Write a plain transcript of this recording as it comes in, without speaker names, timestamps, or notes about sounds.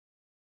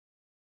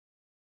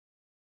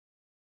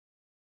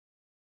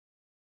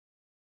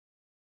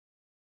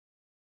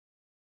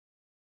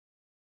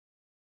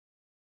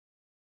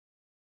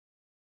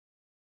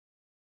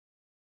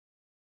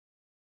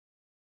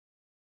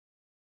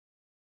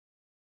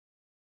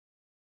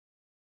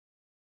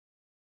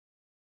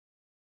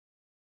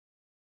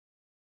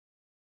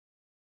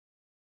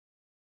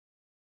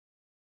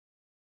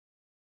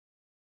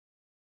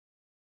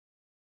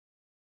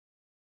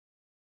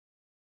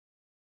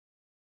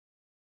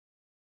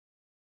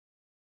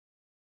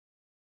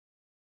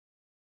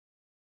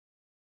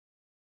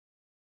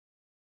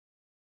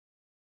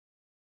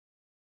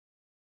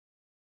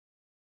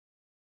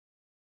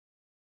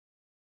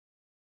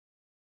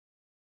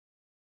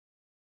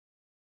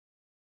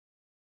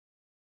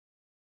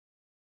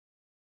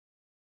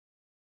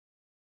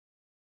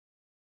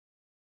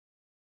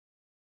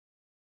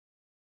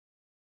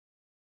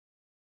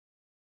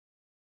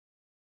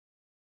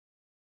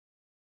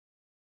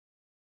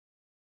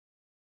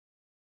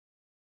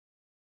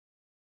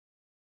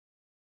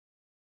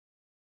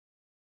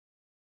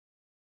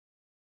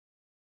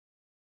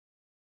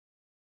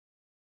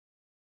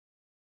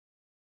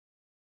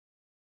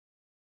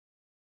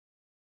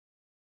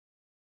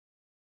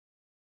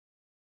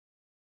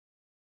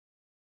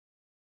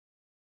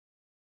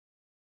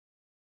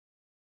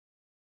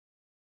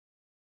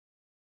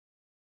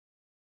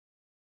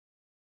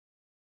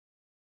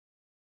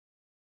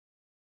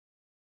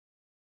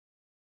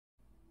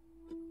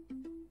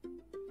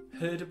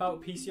heard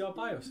about PCR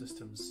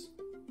biosystems?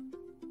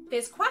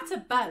 There's quite a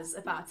buzz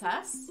about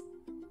us.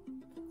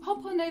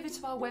 Hop on over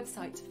to our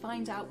website to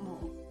find out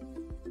more.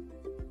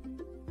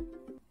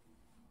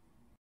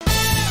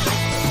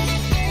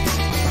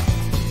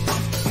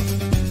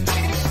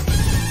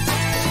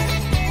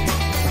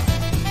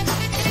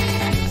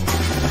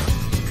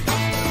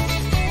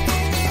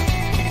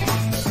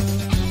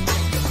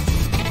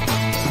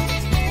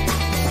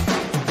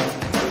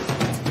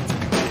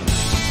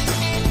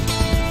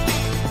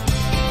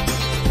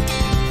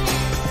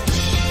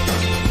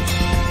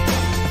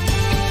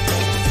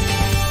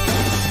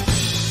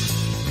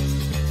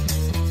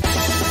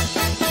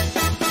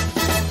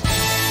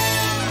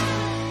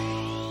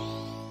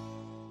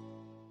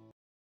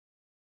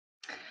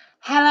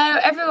 Hello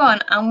everyone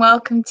and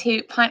welcome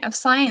to Pint of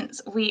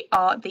Science. We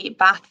are the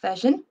Bath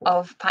version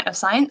of Pint of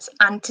Science,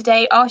 and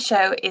today our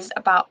show is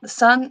about the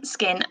sun,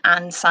 skin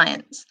and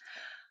science.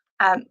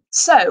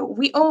 So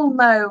we all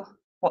know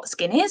what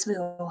skin is, we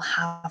all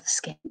have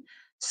skin.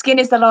 Skin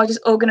is the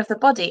largest organ of the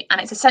body and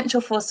it's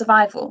essential for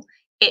survival.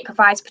 It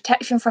provides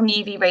protection from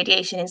UV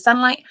radiation in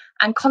sunlight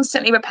and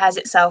constantly repairs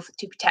itself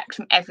to protect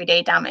from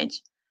everyday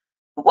damage.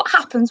 But what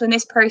happens when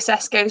this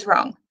process goes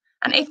wrong?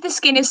 And if the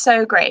skin is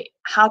so great,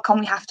 how come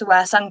we have to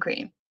wear sun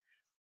cream?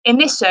 In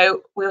this show,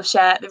 we'll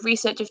share the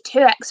research of two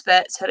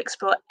experts who'll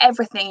explore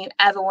everything you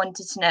ever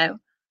wanted to know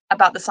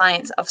about the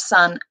science of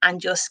sun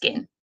and your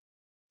skin.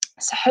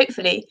 So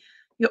hopefully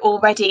you're all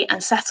ready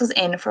and settled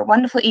in for a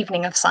wonderful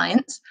evening of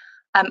science.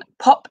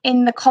 Pop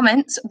in the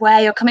comments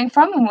where you're coming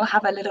from and we'll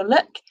have a little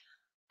look.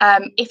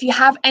 If you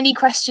have any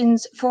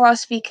questions for our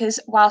speakers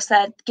whilst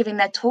they're giving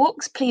their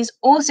talks, please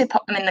also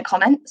pop them in the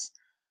comments.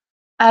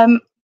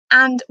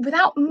 And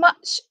without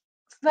much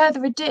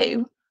further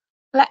ado,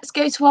 let's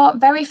go to our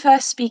very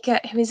first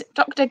speaker, who is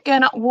Dr.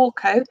 Gernot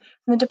Walko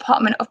from the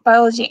Department of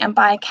Biology and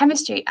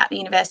Biochemistry at the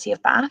University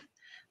of Bath.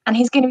 And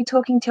he's going to be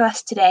talking to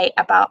us today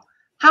about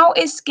how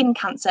is skin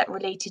cancer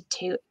related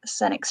to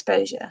sun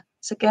exposure.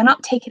 So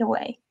Gernot, take it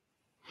away.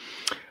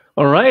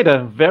 All right,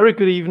 a very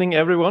good evening,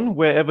 everyone,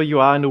 wherever you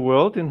are in the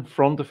world, in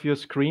front of your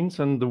screens,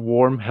 and a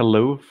warm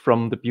hello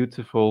from the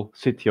beautiful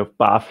city of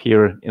Bath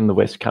here in the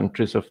West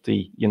Countries of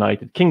the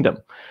United Kingdom.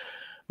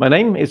 My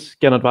name is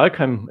Gernot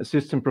Walko. I'm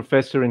assistant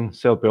professor in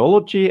cell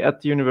biology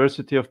at the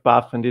University of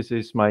Bath, and this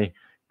is my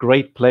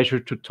great pleasure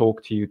to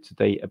talk to you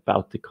today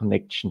about the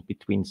connection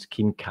between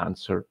skin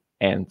cancer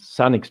and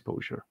sun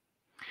exposure.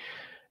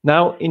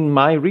 Now, in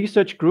my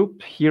research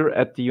group here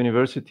at the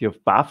University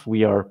of Bath,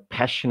 we are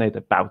passionate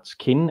about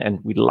skin, and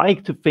we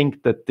like to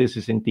think that this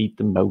is indeed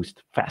the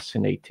most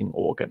fascinating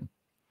organ.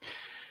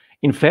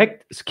 In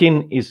fact,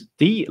 skin is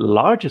the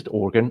largest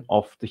organ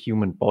of the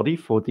human body.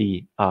 For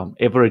the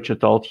average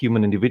adult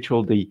human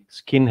individual, the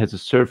skin has a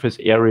surface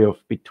area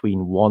of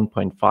between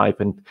 1.5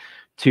 and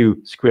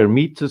 2 square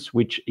meters,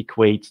 which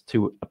equates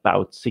to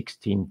about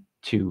 16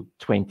 to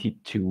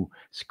 22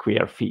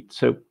 square feet.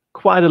 So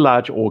quite a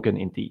large organ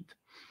indeed.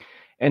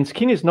 And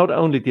skin is not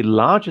only the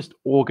largest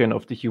organ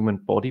of the human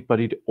body, but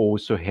it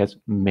also has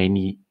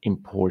many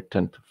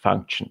important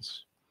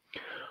functions.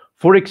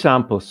 For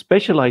example,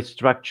 specialized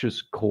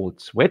structures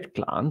called sweat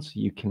glands,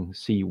 you can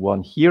see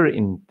one here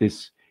in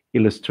this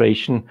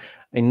illustration,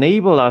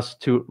 enable us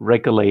to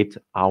regulate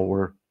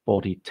our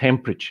body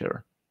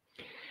temperature.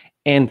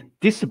 And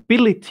this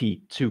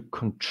ability to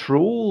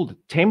control the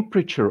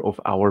temperature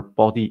of our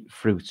body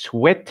through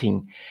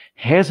sweating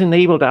has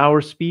enabled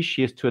our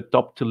species to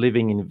adapt to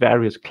living in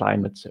various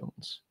climate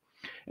zones.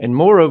 And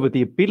moreover,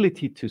 the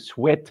ability to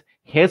sweat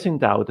has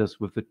endowed us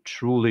with a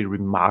truly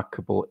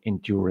remarkable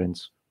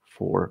endurance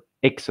for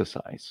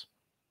exercise.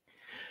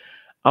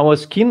 Our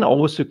skin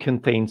also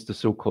contains the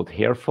so-called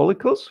hair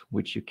follicles,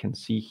 which you can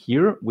see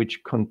here,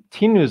 which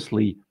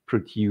continuously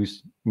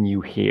produce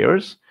new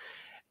hairs.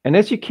 And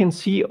as you can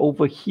see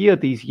over here,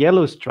 these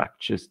yellow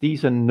structures,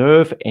 these are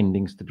nerve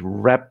endings that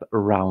wrap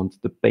around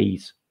the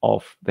base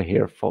of the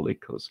hair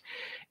follicles.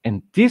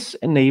 And this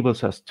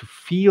enables us to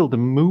feel the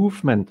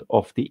movement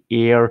of the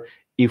air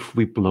if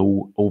we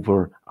blow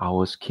over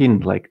our skin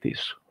like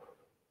this.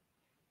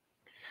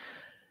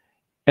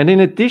 And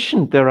in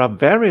addition, there are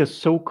various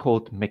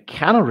so-called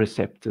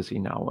mechanoreceptors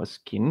in our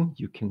skin.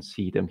 You can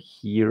see them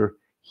here,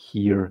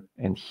 here,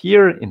 and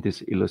here in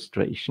this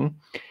illustration.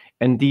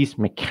 And these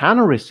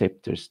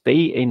mechanoreceptors,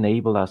 they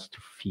enable us to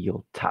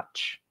feel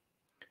touch.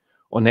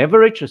 On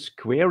average, a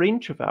square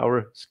inch of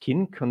our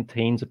skin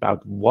contains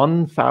about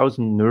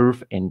 1,000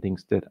 nerve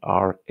endings that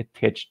are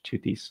attached to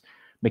these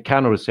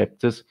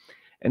mechanoreceptors.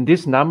 And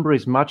this number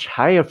is much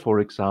higher, for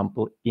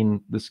example,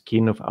 in the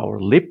skin of our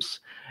lips.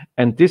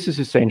 And this is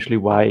essentially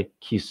why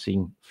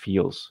kissing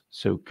feels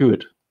so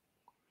good.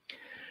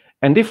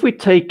 And if we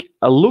take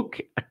a look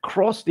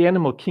across the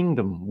animal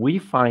kingdom, we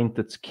find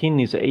that skin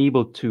is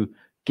able to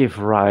give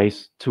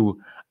rise to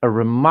a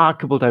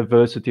remarkable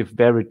diversity of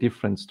very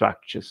different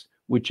structures,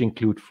 which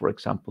include, for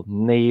example,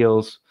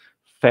 nails,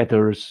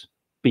 feathers,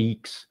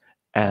 beaks,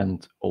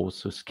 and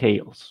also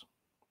scales.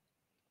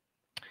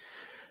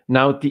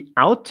 Now, the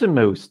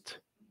outermost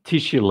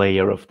tissue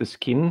layer of the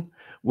skin,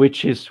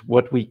 which is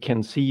what we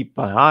can see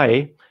by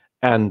eye,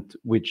 and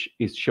which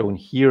is shown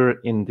here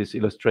in this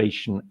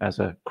illustration as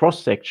a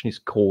cross-section, is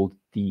called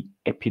the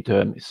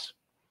epidermis.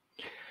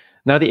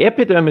 Now, the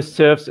epidermis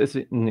serves as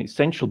an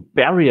essential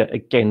barrier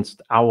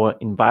against our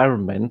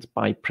environment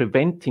by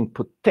preventing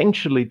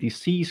potentially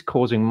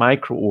disease-causing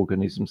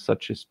microorganisms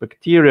such as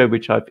bacteria,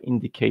 which I've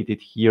indicated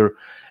here,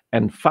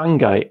 and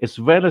fungi, as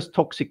well as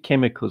toxic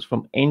chemicals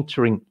from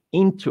entering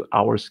into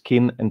our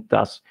skin and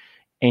thus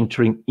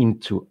entering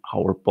into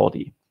our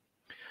body.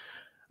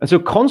 And so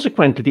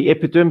consequently, the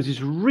epidermis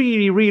is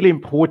really, really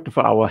important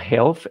for our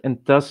health, and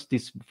thus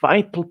this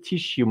vital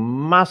tissue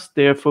must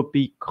therefore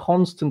be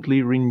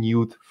constantly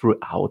renewed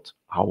throughout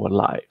our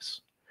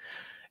lives.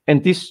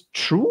 And this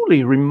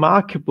truly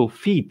remarkable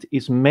feat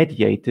is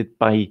mediated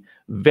by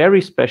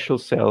very special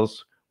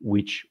cells,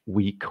 which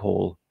we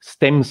call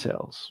stem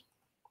cells.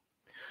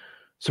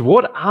 So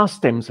what are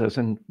stem cells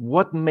and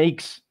what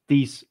makes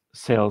these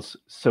cells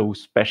so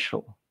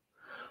special?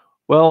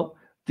 Well,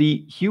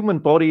 the human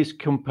body is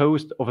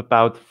composed of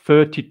about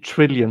 30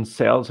 trillion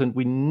cells, and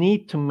we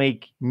need to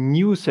make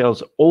new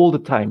cells all the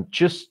time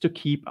just to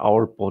keep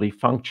our body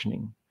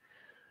functioning.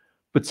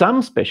 But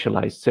some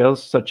specialized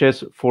cells, such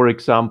as, for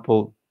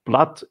example,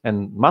 blood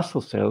and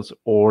muscle cells,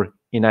 or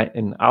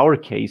in our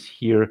case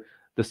here,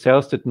 the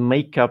cells that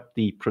make up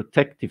the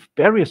protective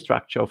barrier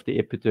structure of the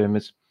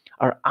epidermis,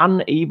 are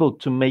unable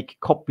to make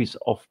copies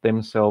of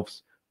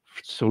themselves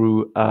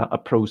through a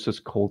process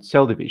called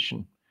cell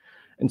division.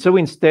 And so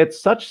instead,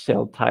 such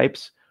cell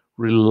types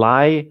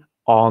rely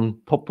on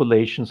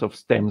populations of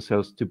stem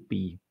cells to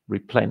be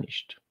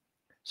replenished.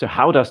 So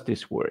how does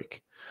this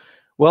work?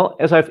 Well,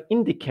 as I've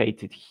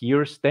indicated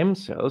here, stem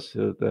cells,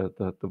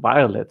 the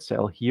violet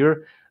cell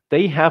here,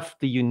 they have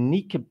the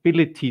unique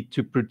ability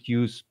to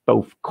produce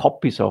both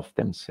copies of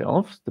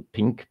themselves, the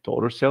pink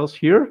daughter cells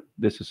here.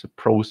 This is a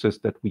process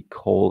that we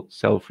call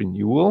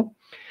self-renewal,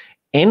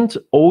 and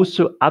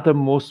also other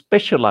more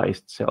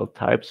specialized cell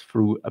types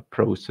through a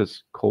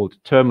process called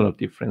terminal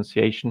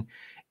differentiation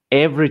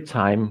every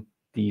time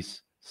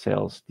these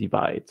cells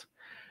divide.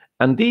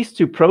 And these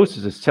two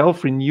processes,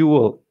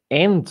 self-renewal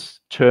and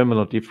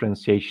terminal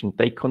differentiation,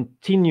 they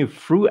continue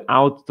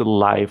throughout the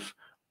life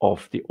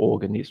of the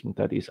organism,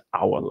 that is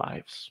our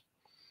lives.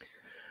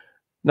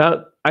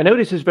 Now, I know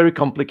this is very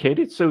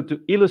complicated, so to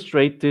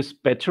illustrate this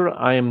better,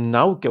 I am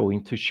now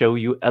going to show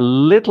you a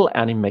little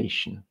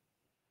animation.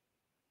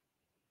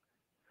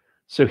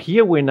 So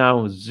here we're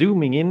now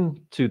zooming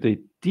in to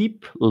the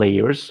deep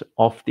layers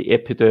of the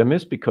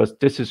epidermis, because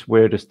this is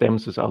where the stem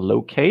cells are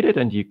located,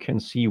 and you can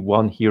see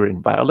one here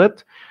in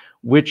violet,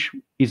 which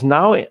is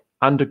now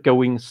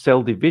undergoing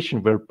cell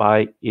division,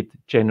 whereby it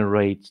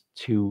generates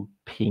two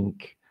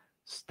pink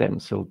stem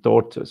cell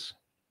daughters.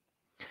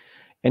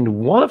 And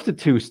one of the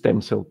two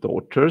stem cell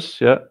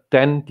daughters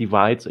then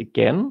divides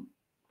again.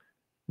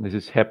 This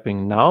is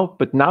happening now,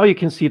 but now you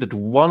can see that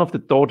one of the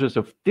daughters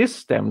of this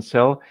stem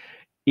cell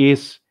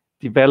is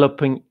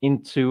developing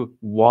into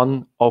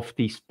one of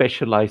the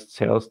specialized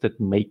cells that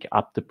make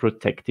up the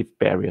protective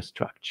barrier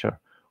structure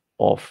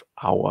of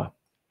our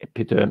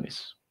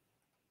epidermis.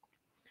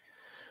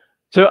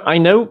 So I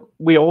know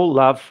we all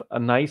love a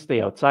nice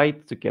day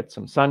outside to get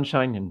some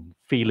sunshine and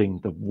feeling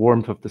the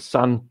warmth of the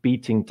sun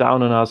beating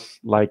down on us,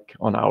 like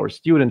on our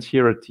students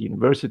here at the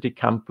university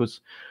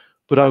campus.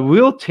 But I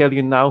will tell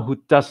you now who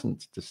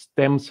doesn't: the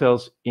stem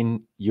cells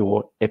in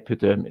your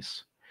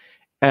epidermis.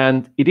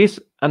 And it is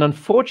an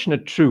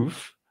unfortunate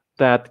truth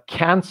that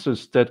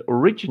cancers that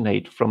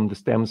originate from the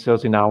stem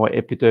cells in our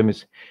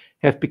epidermis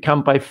have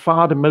become by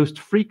far the most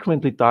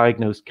frequently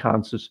diagnosed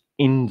cancers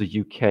in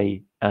the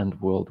UK and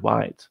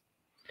worldwide.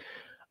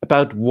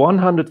 About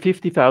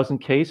 150,000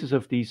 cases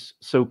of these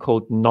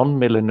so-called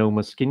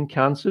non-melanoma skin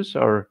cancers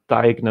are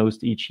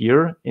diagnosed each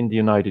year in the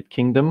United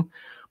Kingdom,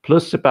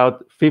 plus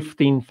about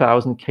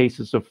 15,000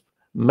 cases of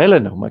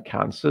melanoma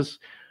cancers,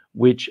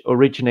 which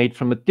originate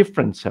from a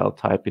different cell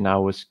type in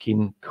our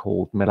skin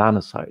called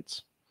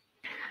melanocytes.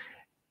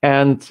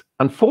 And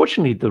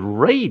unfortunately, the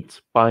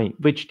rate by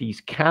which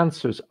these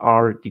cancers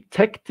are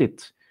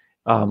detected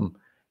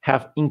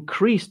have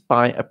increased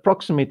by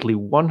approximately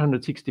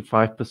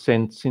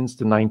 165% since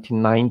the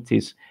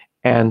 1990s,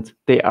 and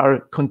they are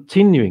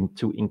continuing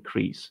to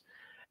increase.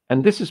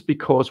 And this is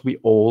because we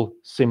all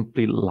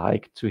simply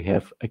like to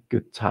have a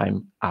good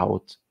time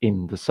out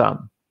in the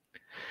sun.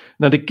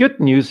 Now, the good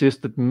news is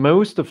that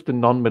most of the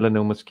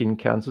non-melanoma skin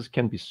cancers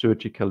can be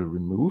surgically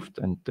removed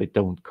and they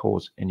don't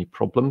cause any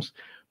problems,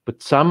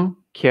 but some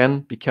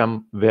can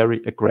become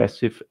very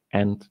aggressive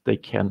and they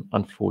can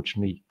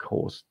unfortunately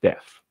cause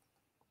death.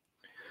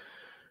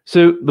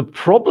 So the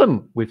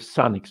problem with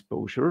sun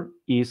exposure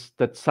is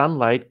that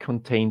sunlight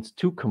contains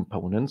two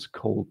components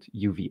called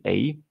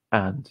UVA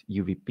and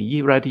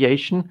UVB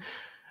radiation,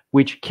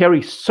 which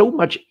carry so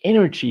much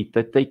energy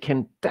that they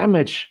can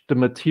damage the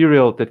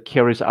material that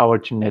carries our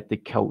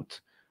genetic code,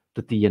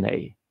 the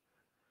DNA.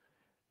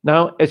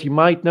 Now, as you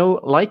might know,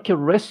 like a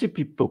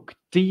recipe book,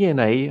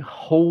 DNA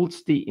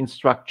holds the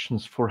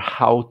instructions for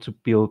how to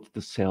build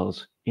the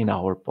cells in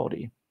our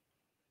body.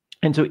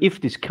 And so if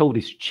this code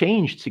is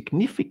changed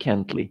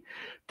significantly,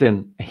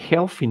 then a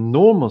healthy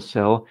normal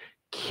cell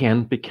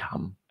can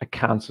become a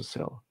cancer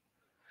cell.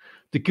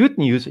 The good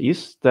news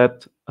is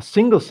that a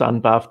single sun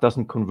bath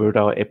doesn't convert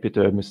our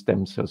epidermis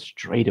stem cells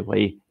straight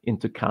away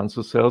into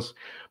cancer cells,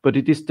 but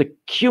it is the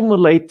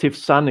cumulative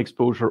sun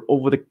exposure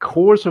over the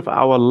course of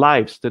our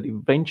lives that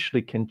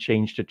eventually can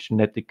change the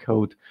genetic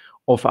code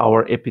of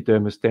our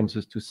epidermis stem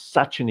cells to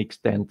such an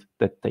extent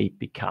that they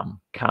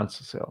become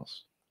cancer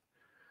cells.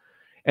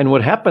 And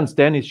what happens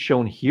then is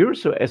shown here.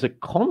 So as a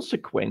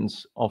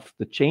consequence of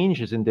the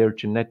changes in their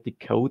genetic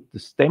code, the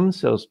stem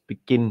cells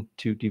begin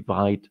to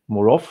divide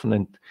more often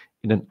and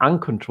in an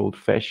uncontrolled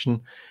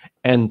fashion.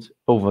 And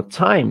over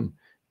time,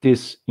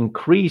 this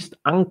increased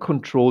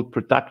uncontrolled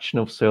production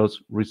of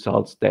cells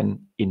results then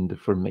in the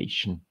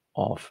formation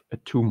of a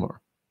tumor.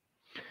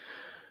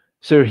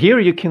 So here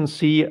you can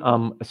see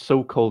a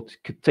so-called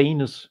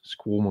cutaneous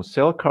squamous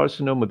cell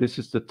carcinoma. This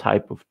is the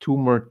type of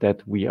tumor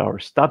that we are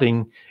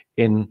studying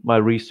in my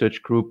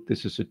research group.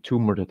 This is a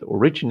tumor that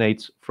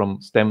originates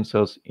from stem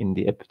cells in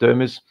the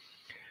epidermis.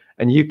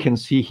 And you can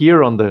see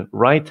here on the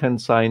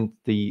right-hand side,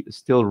 the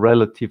still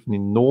relatively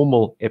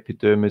normal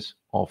epidermis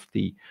of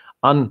the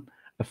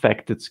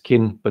unaffected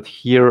skin. But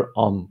here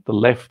on the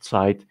left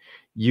side,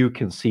 you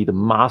can see the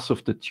mass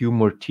of the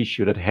tumor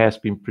tissue that has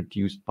been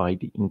produced by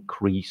the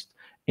increased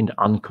and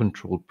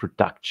uncontrolled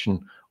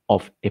production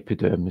of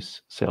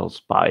epidermis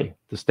cells by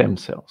the stem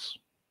cells.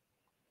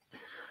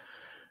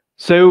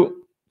 So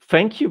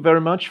thank you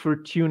very much for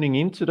tuning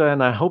in today,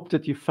 and I hope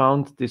that you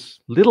found this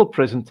little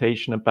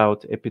presentation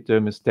about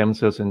epidermis stem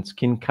cells and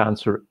skin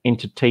cancer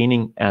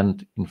entertaining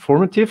and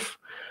informative.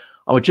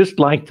 I would just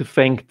like to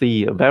thank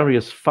the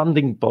various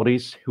funding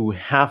bodies who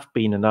have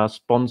been and are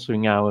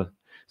sponsoring our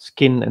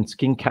skin and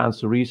skin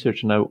cancer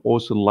research, and I would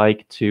also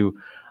like to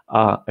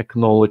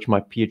acknowledge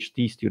my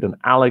PhD student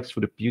Alex for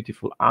the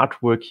beautiful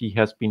artwork he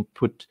has been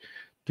put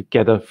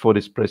together for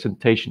this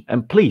presentation.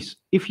 And please,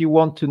 if you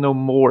want to know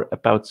more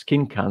about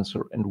skin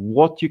cancer and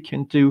what you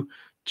can do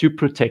to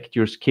protect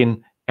your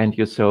skin and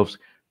yourselves,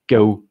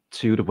 go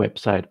to the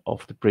website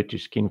of the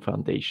British Skin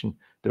Foundation.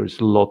 There is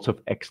lots of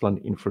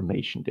excellent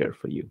information there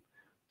for you.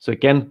 So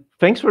again,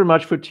 thanks very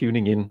much for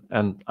tuning in,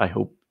 and I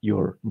hope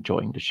you're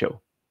enjoying the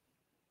show.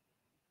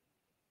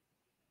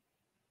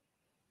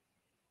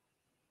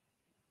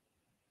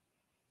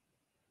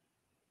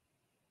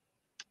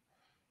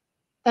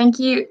 Thank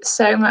you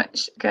so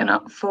much,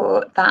 Gunnar,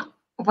 for that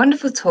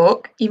wonderful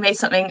talk. You made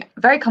something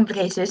very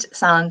complicated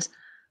sound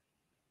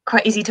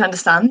quite easy to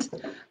understand.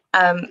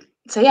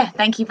 So yeah,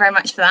 thank you very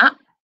much for that.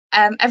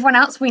 Everyone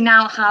else, we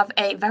now have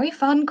a very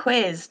fun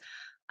quiz.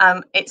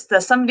 It's the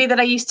Somebody That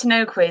I Used to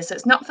Know quiz. So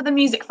it's not for the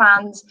music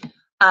fans.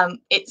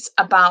 It's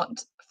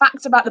about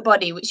facts about the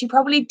body, which you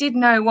probably did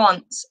know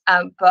once,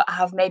 but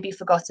have maybe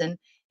forgotten.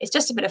 It's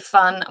just a bit of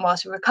fun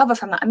whilst we recover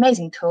from that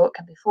amazing talk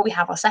and before we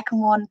have our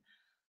second one.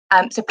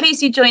 So please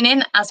do join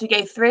in as we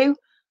go through.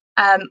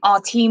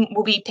 Our team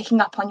will be picking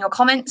up on your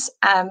comments.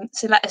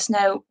 So let us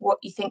know what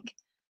you think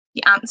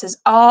the answers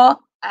are,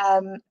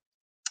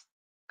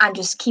 and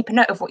just keep a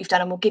note of what you've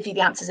done, and we'll give you the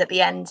answers at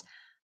the end.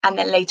 And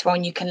then later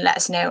on, you can let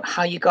us know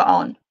how you got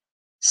on.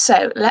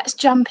 So let's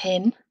jump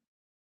in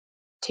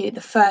to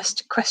the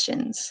first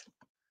questions.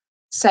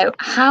 So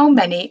how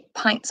many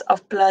pints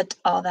of blood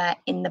are there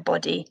in the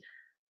body?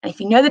 And if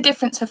you know the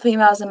difference for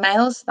females and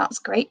males, that's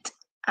great.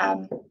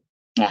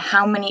 Yeah,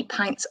 how many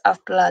pints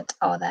of blood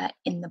are there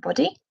in the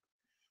body?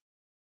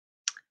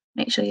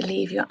 Make sure you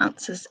leave your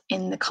answers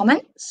in the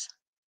comments.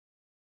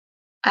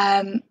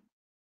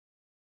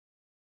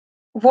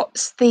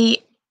 What's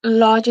the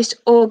largest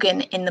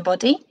organ in the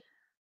body?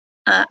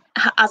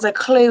 As a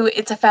clue,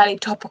 it's a fairly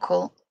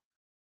topical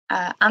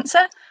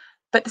answer,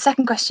 but the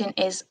second question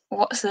is,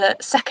 what's the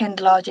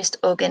second largest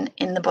organ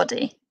in the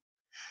body?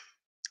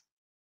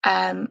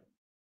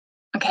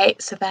 Okay,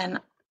 so then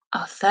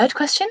our third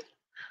question.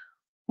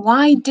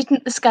 Why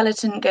didn't the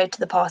skeleton go to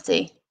the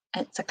party?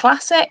 It's a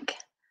classic.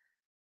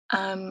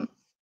 I'm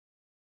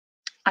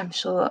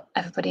sure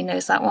everybody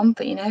knows that one,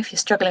 but you know, if you're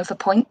struggling for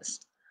points.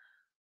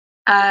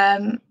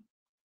 And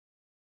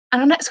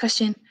our next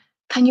question,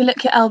 can you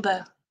lick your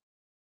elbow?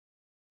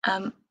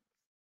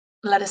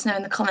 Let us know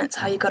in the comments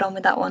how you got on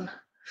with that one.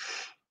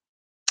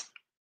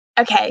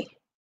 Okay,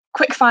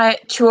 quick fire,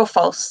 true or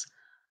false?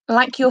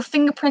 Like your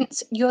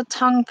fingerprints, your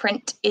tongue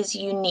print is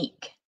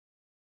unique.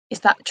 Is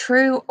that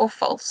true or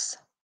false?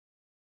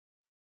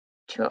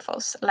 True or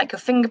false? Like your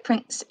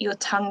fingerprints, your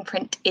tongue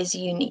print is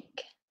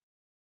unique.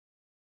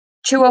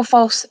 True or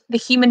false? The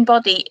human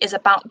body is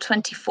about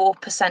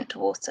 24%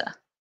 water.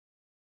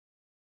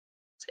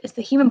 So is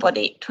the human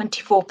body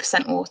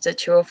 24% water?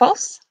 True or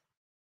false?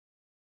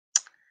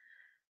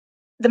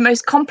 The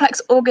most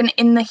complex organ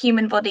in the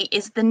human body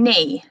is the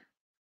knee.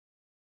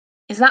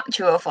 Is that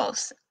true or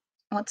false?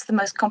 What's the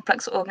most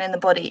complex organ in the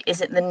body?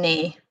 Is it the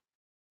knee?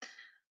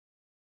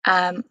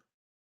 And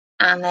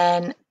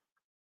then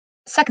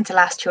second to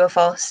last, true or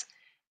false?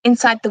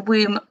 Inside the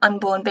womb,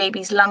 unborn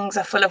babies' lungs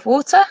are full of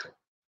water.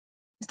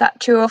 Is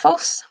that true or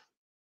false?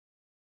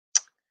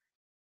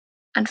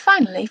 And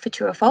finally, for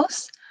true or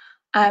false,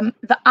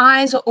 the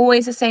eyes are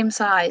always the same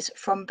size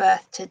from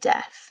birth to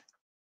death.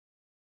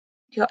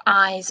 Your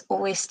eyes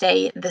always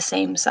stay the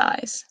same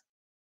size.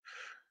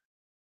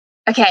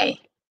 Okay,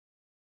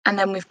 and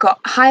then we've got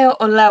higher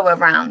or lower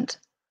round.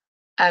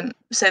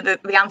 So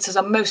the answers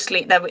are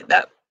mostly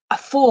they're a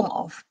form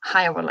of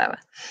higher or lower.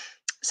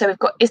 So we've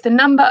got, is the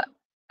number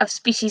of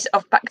species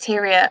of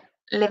bacteria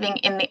living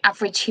in the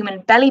average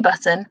human belly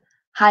button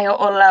higher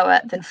or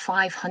lower than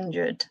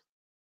 500?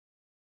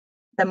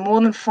 There are more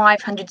than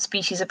 500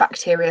 species of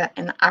bacteria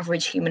in the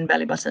average human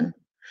belly button.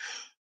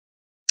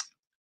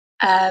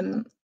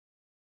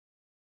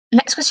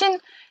 Next question,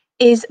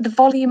 is the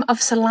volume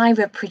of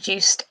saliva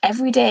produced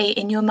every day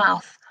in your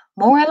mouth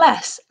more or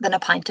less than a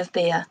pint of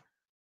beer?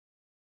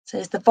 So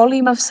is the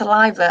volume of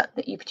saliva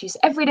that you produce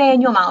every day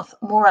in your mouth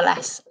more or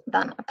less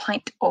than a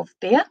pint of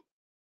beer?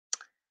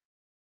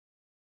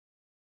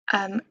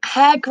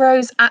 Hair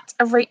grows at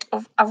a rate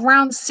of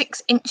around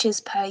 6 inches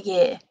per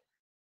year.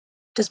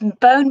 Does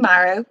bone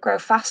marrow grow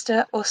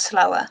faster or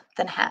slower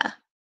than hair?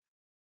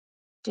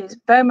 Does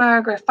bone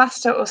marrow grow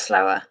faster or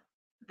slower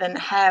than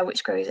hair,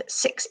 which grows at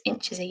 6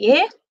 inches a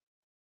year?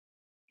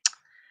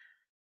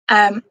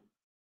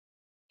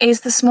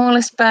 Is the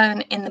smallest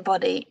bone in the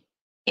body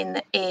in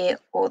the ear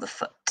or the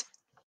foot?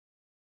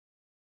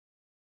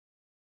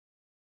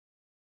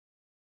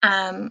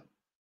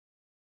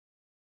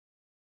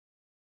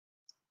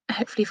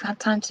 Hopefully you've had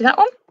time to do that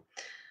one.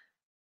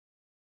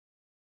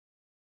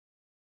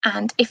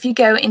 And if you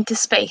go into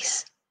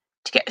space,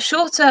 to get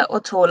shorter or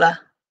taller?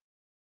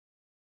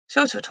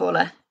 Shorter or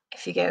taller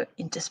if you go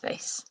into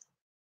space?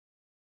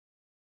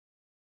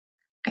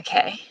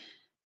 Okay.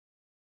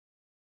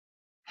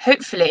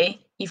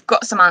 Hopefully you've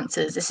got some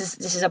answers. This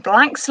is a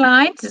blank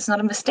slide. It's not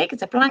a mistake.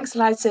 It's a blank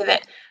slide so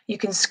that you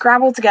can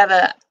scrabble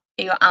together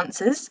your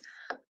answers.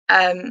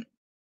 And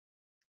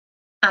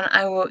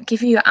I will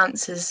give you your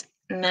answers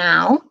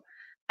now,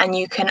 and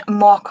you can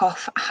mark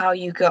off how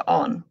you go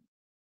on.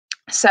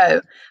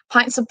 So,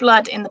 pints of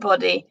blood in the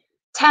body,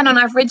 10 on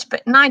average,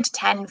 but 9 to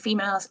 10 in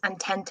females and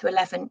 10 to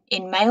 11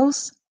 in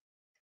males.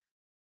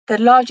 The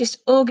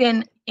largest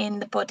organ in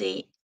the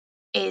body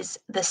is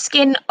the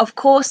skin, of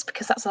course,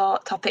 because that's our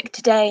topic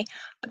today.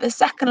 But the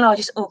second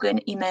largest organ,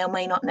 you may or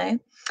may not know,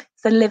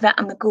 is the liver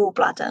and the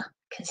gallbladder,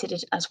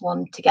 considered as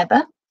one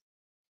together.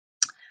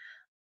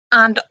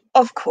 And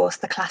of course,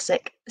 the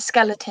classic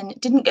skeleton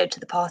didn't go to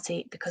the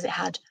party because it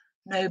had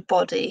no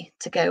body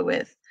to go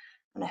with.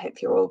 And I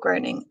hope you're all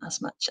groaning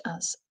as much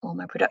as all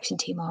my production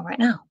team are right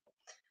now.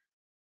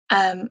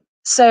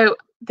 So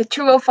the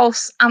true or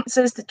false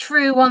answers, the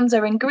true ones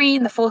are in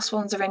green, the false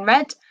ones are in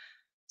red.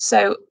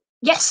 So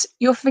yes,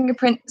 your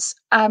fingerprints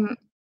and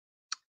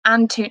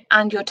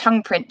your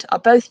tongue print are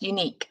both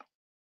unique.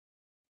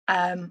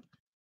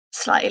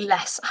 Slightly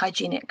less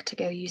hygienic to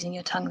go using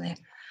your tongue though.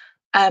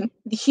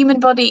 The human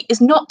body is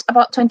not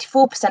about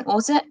 24%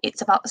 water,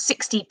 it's about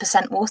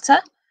 60% water,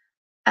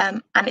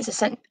 and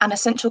it's an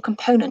essential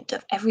component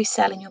of every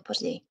cell in your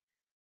body.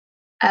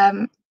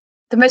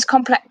 The most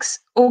complex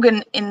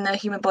organ in the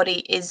human body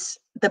is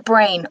the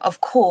brain,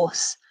 of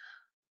course,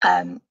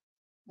 not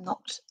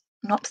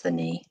the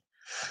knee.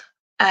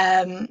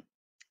 And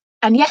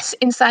yes,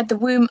 inside the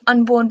womb,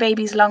 unborn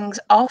babies' lungs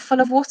are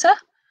full of water.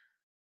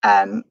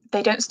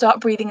 They don't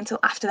start breathing until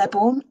after they're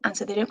born, and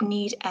so they don't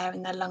need air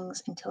in their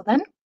lungs until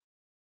then.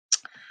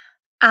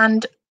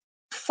 And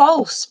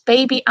false,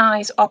 baby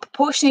eyes are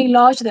proportionally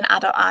larger than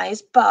adult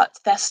eyes, but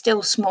they're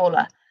still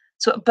smaller.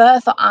 So at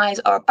birth, our eyes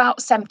are about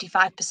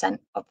 75%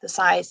 of the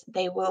size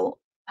they will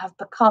have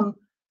become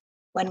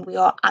when we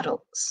are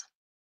adults.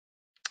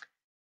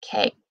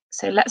 Okay,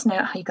 so let's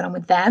know how you got on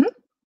with them.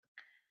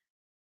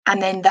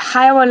 And then the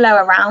higher or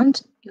lower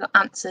round, your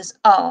answers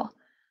are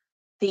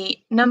the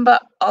number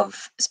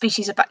of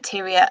species of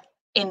bacteria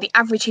in the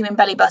average human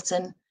belly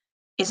button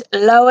is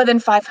lower than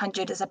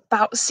 500, is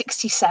about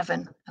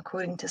 67,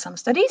 according to some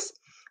studies.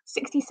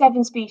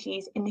 67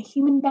 species in the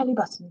human belly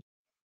button.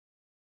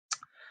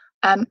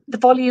 The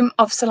volume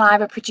of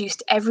saliva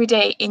produced every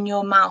day in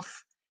your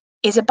mouth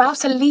is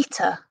about 1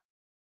 litre.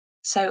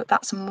 So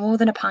that's more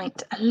than a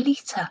pint, 1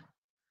 litre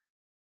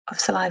of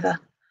saliva.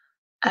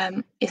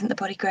 Isn't the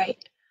body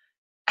great?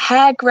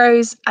 Hair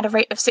grows at a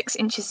rate of 6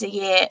 inches a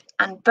year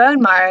and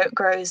bone marrow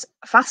grows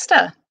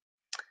faster.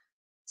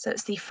 So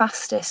it's the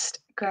fastest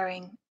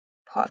growing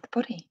part of the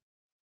body.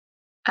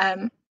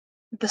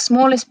 The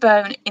smallest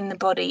bone in the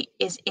body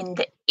is in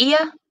the ear.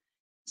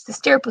 It's the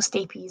stirrupial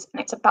stapes,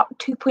 and it's about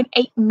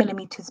 2.8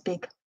 millimeters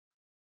big.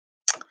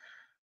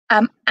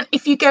 And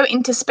if you go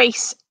into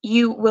space,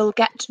 you will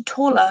get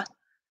taller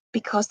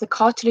because the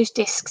cartilage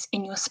discs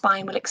in your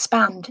spine will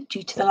expand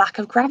due to the lack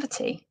of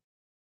gravity.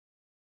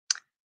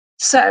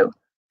 So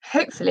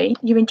hopefully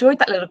you enjoyed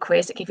that little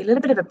quiz. It gave you a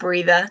little bit of a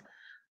breather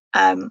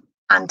and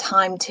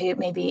time to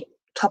maybe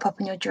top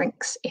up on your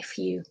drinks if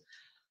you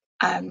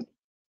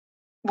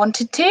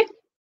wanted to.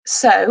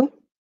 So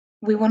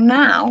we will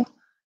now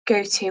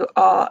go to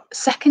our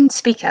second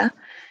speaker,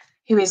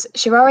 who is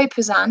Shirare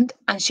Puzand,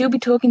 and she'll be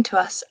talking to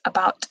us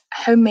about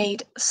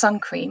homemade sun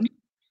cream.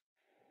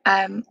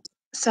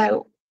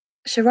 So,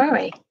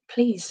 Sharari,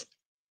 please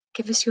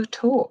give us your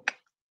talk.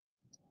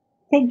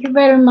 Thank you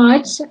very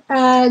much.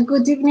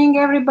 Good evening,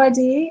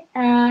 everybody.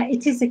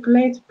 It is a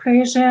great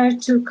pleasure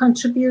to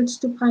contribute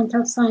to Pint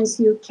of Science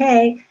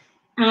UK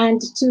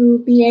and to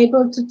be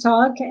able to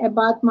talk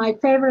about my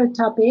favorite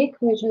topic,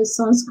 which is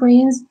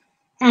sunscreens.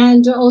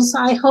 And also,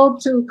 I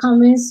hope to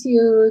convince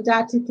you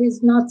that it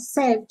is not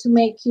safe to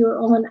make your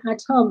own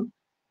at home.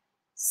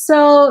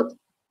 So,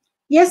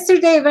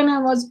 yesterday, when I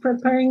was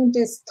preparing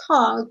this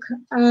talk,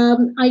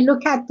 I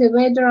look at the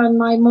weather on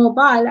my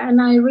mobile and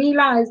I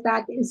realized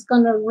that it's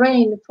going to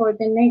rain for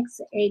the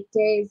next 8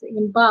 days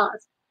in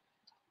Bath.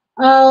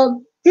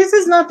 This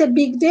is not a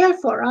big deal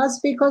for us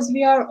because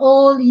we are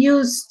all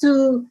used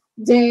to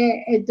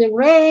the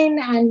rain,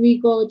 and we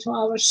go to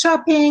our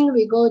shopping,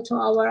 we go to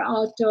our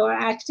outdoor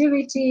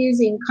activities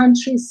in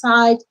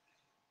countryside.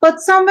 But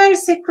somewhere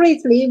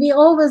secretly, we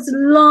always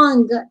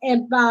long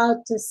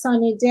about the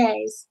sunny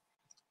days.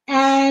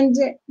 And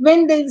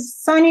when the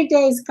sunny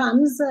days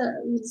comes,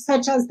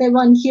 such as the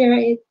one here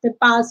at the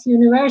Bath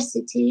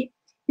University,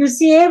 you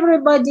see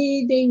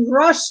everybody, they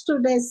rush to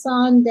the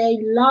sun, they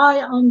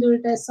lie under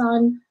the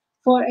sun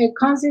for a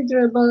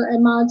considerable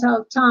amount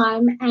of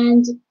time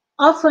and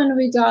often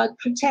without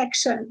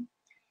protection.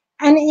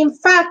 And in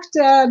fact,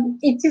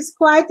 it is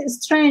quite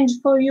strange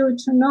for you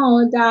to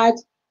know that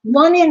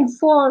 1 in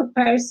 4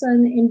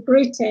 person in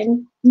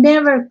Britain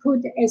never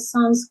put a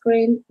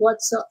sunscreen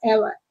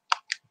whatsoever.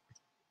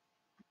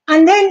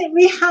 And then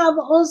we have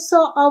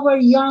also our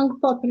young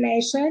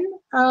population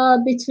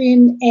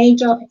between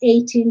age of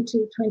 18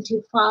 to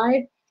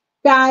 25,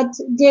 that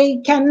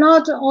they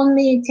cannot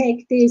only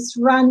take these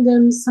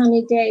random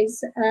sunny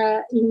days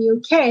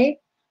in UK,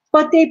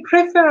 but they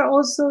prefer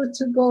also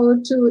to go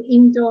to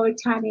indoor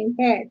tanning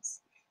beds,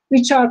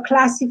 which are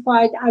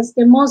classified as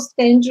the most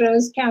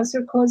dangerous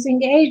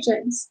cancer-causing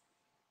agents.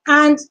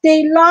 And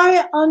they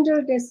lie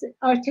under these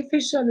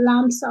artificial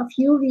lamps of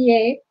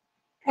UVA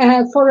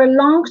for a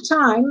long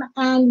time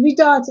and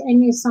without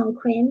any sun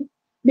cream,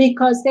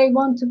 because they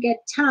want to get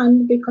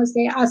tanned, because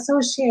they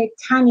associate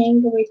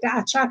tanning with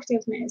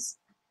attractiveness.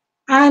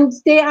 And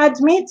they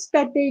admit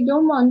that they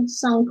don't want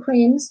sun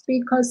creams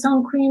because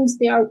sun creams,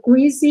 they are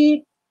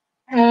greasy.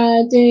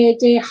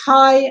 The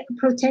high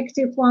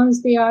protective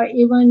ones, they are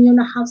even,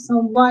 have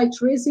some white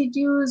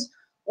residues,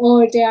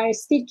 or they are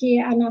sticky,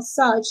 and as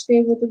such,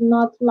 they would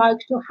not like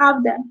to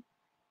have them.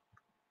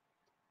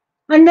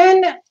 And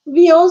then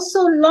we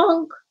also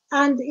long,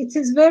 and it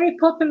is very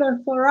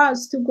popular for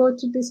us to go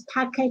to these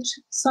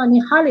packaged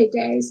sunny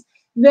holidays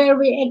where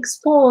we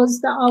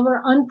expose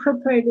our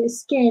unprepared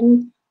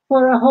skin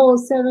for a whole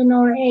 7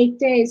 or 8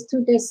 days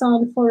to the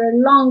sun for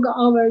long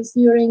hours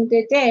during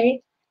the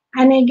day.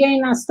 And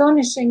again,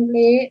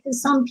 astonishingly,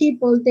 some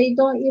people, they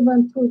don't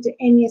even put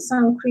any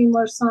sun cream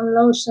or sun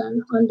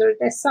lotion under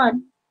the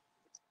sun.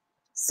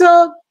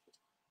 So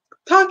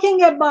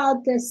talking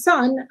about the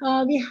sun,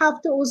 we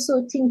have to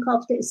also think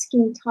of the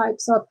skin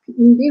types of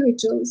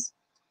individuals.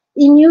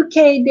 In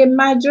UK, the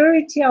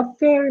majority of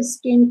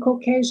fair-skinned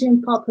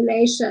Caucasian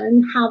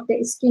population have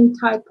the skin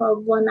type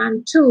of 1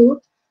 and 2,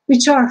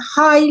 which are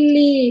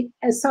highly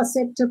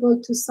susceptible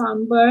to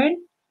sunburn.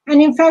 And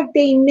in fact,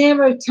 they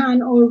never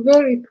tan or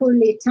very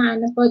poorly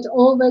tan, but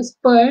always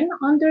burn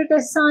under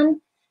the sun.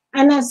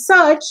 And as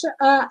such,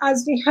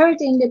 as we heard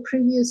in the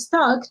previous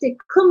talk, the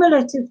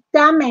cumulative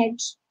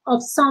damage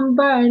of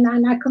sunburn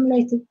and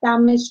accumulated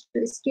damage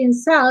to skin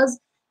cells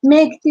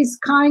make this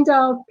kind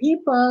of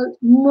people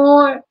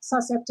more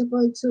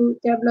susceptible to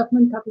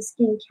development of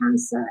skin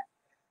cancer.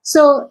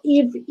 So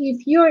if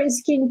your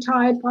skin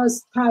type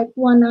is type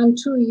 1 and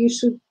 2, you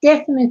should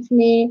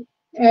definitely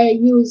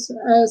use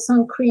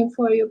sun cream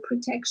for your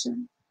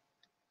protection.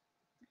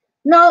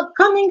 Now,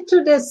 coming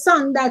to the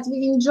sun that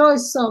we enjoy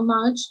so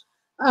much,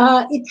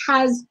 it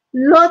has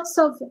lots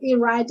of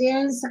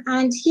irradiance,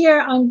 and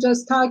here I'm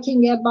just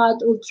talking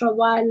about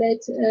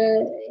ultraviolet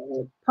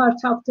part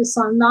of the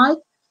sunlight,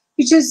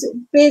 which is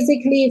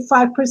basically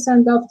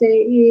 5% of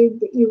the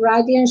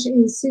irradiation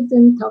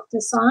incident of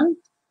the sun.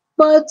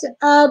 But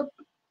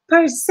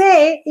per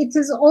se, it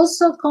is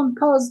also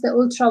composed, the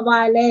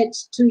ultraviolet,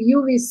 to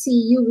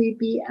UVC,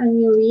 UVB,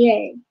 and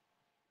UVA.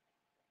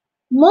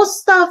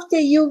 Most of the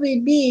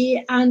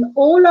UVB and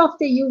all of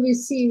the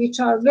UVC, which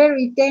are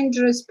very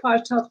dangerous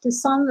part of the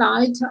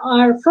sunlight,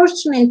 are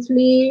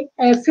fortunately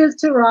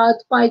filtered out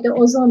by the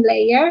ozone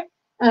layer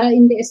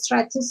in the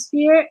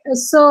stratosphere.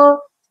 So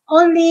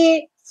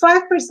only 5%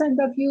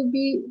 of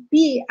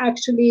UVB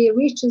actually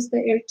reaches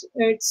the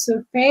Earth's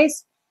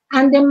surface,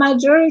 and the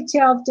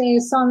majority of the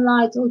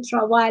sunlight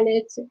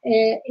ultraviolet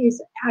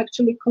is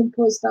actually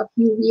composed of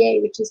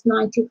UVA, which is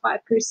 95%.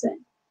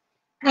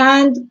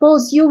 And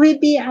both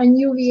UVB and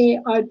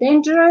UVA are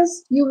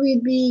dangerous.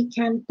 UVB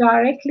can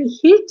directly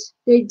hit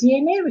the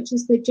DNA, which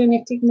is the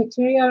genetic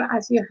material,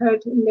 as you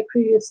heard in the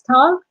previous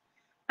talk.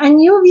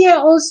 And UVA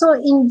also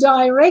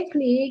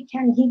indirectly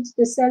can hit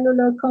the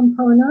cellular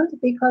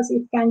component because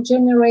it can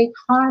generate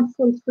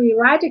harmful free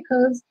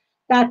radicals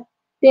that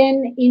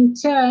then in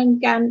turn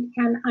can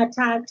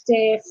attack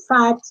the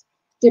fat,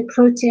 the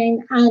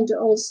protein, and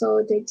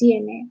also the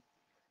DNA.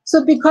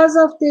 So because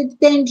of the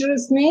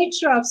dangerous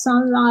nature of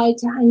sunlight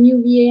and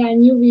UVA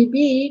and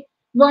UVB,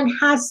 one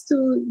has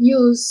to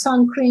use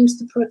sun creams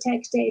to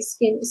protect their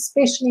skin,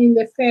 especially in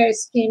the fair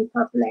skin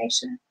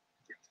population.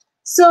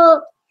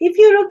 So if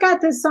you look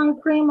at a sun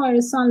cream or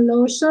a sun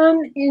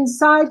lotion,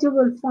 inside you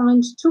will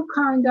find two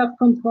kinds of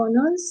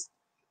components.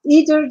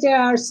 Either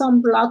there are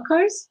sun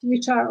blockers,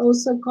 which are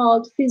also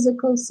called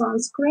physical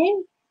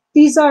sunscreen.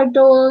 These are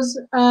those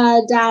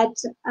that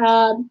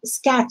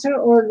scatter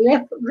or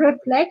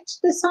reflect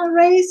the sun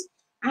rays,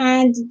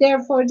 and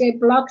therefore they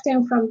block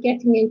them from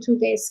getting into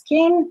the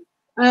skin.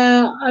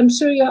 I'm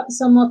sure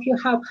some of you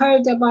have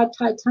heard about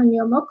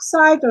titanium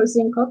oxide or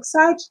zinc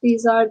oxide.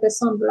 These are the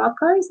sun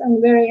blockers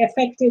and very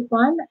effective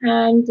one,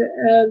 and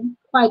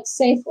quite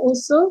safe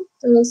also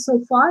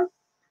so far.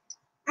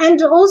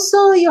 And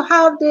also you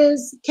have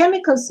these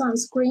chemical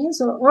sunscreens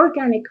or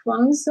organic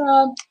ones.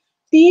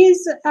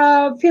 These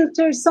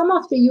filter some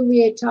of the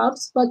UVA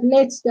tops, but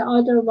let the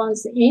other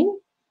ones in,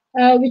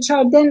 which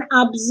are then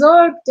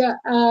absorbed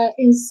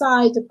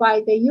inside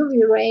by the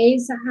UV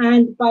rays,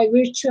 and by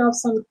virtue of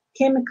some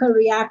chemical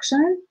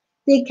reaction,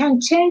 they can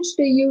change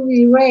the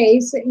UV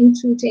rays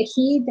into the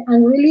heat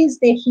and release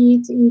the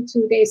heat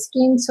into the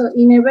skin. So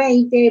in a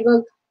way, they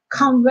will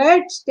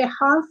convert the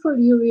harmful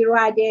UV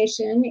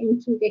radiation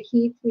into the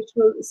heat which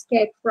will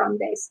escape from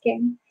the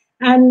skin.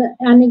 And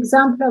an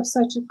example of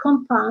such a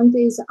compound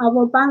is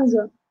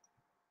avobenzone.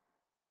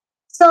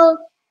 So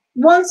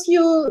once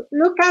you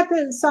look at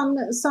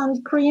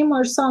sun cream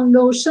or sun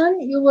lotion,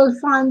 you will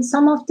find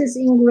some of these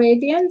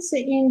ingredients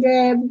in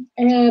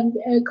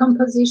the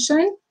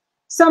composition.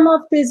 Some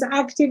of these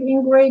active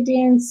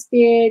ingredients,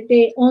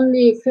 they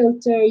only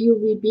filter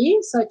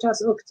UVB, such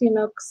as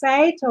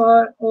octinoxate,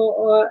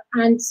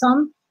 and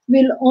some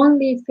will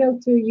only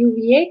filter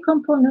UVA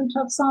component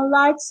of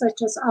sunlight,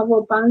 such as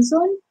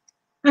avobenzone.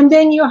 And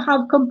then you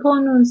have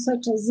components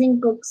such as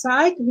zinc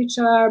oxide, which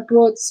are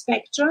broad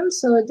spectrum.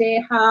 So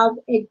they have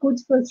a good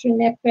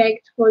filtering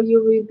effect for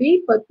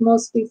UVB, but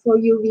mostly for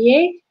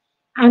UVA.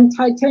 And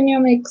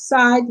titanium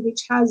oxide,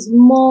 which has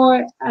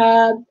more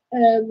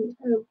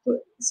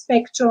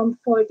spectrum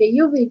for the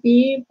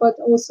UVB, but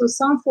also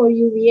some for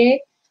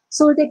UVA.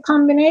 So the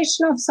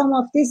combination of some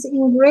of these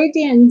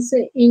ingredients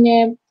in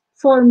a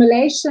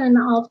formulation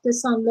of the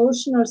sun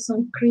lotion or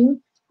sun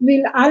cream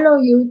will allow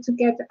you to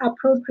get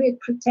appropriate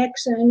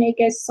protection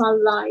against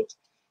sunlight.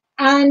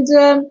 And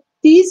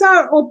these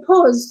are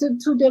opposed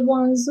to the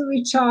ones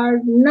which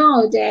are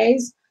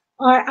nowadays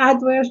are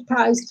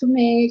advertised to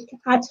make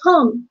at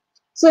home.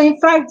 So in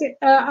fact,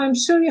 I'm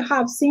sure you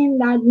have seen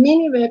that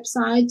many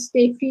websites,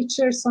 they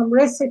feature some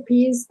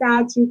recipes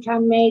that you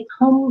can make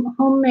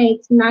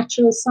homemade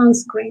natural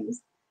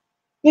sunscreens.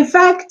 In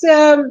fact,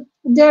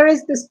 there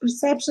is this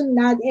perception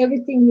that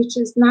everything which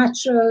is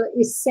natural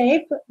is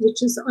safe,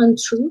 which is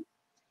untrue.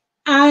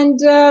 And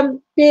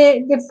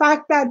the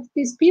fact that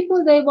these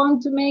people, they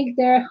want to make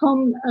their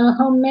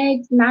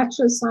homemade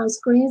natural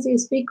sunscreens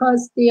is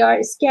because they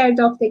are scared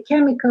of the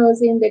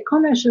chemicals in the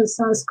commercial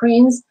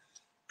sunscreens.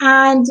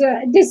 And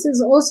this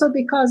is also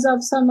because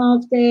of some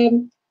of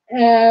the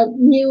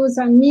news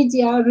and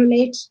media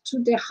related to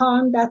the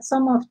harm that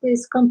some of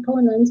these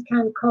components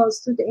can cause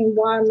to the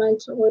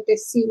environment or the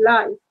sea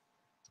life.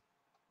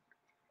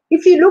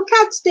 If you look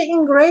at the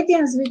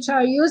ingredients which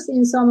are used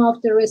in some of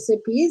the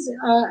recipes,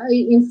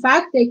 in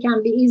fact, they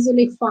can be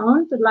easily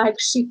found, like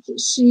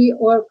shea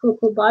or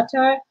cocoa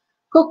butter,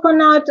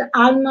 coconut,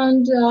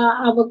 almond,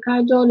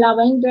 avocado,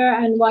 lavender,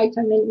 and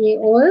vitamin E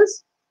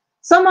oils.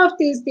 Some of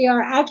these, they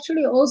are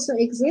actually also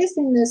exist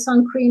in the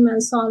sun cream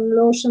and sun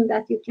lotion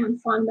that you can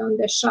find on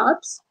the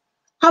shops.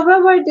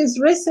 However, these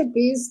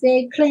recipes,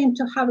 they claim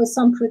to have a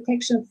sun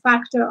protection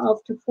factor of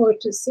 4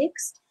 to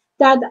 6.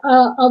 That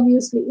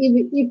obviously,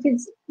 even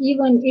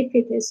if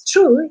it is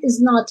true,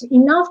 is not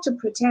enough to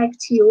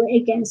protect you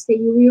against the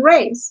UV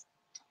rays.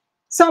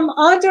 Some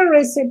other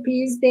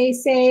recipes, they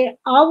say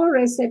our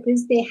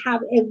recipes, they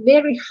have a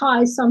very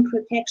high sun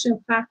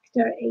protection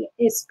factor,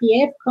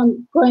 SPF,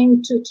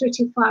 going to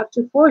 35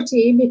 to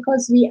 40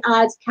 because we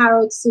add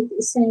carrot seed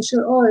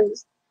essential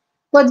oils.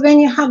 But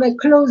when you have a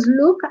close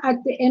look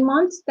at the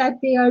amount that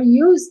they are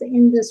used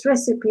in these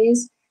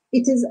recipes,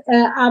 it is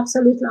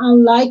absolutely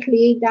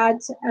unlikely that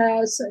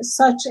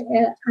such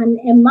an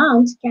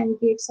amount can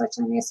give such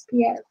an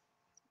SPF.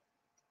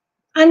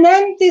 And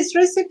then these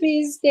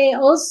recipes, they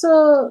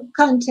also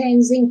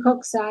contain zinc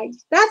oxide.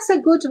 That's a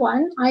good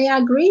one. I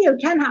agree, you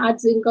can add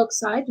zinc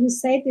oxide. We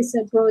say this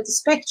is a broad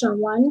spectrum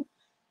one.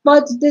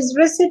 But these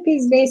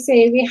recipes, they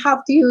say we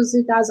have to use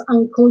it as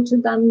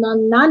uncoated and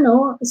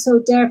non-nano, so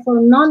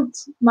therefore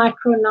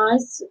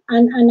non-micronized.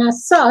 And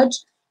as such,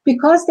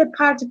 because the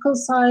particle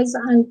size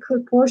and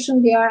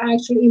proportion, they are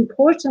actually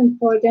important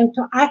for them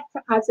to act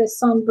as a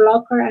sun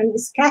blocker and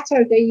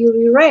scatter the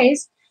UV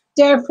rays.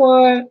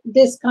 Therefore,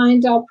 this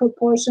kind of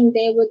proportion,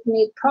 they would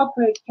need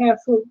proper,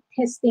 careful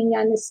testing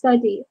and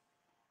study.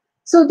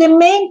 So the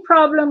main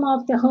problem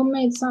of the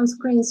homemade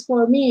sunscreens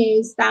for me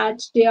is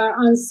that they are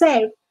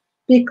unsafe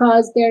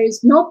because there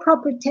is no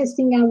proper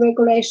testing and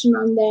regulation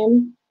on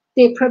them.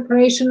 The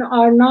preparation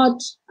are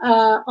not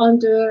done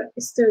under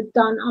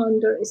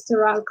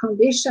sterile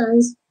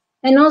conditions.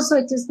 And also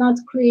it is not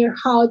clear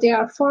how they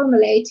are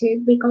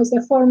formulated, because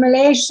the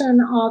formulation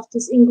of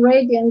these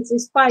ingredients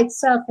is by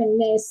itself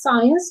a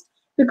science,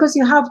 because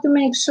you have to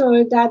make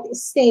sure that it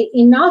stay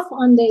enough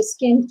on the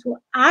skin to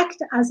act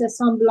as a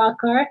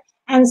sunblocker.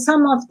 And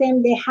some of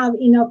them, they have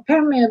enough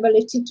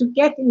permeability to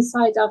get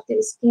inside of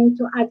the skin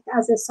to act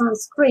as a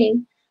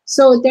sunscreen.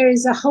 So there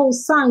is a whole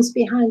science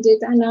behind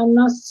it, and I'm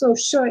not so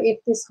sure if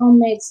these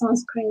homemade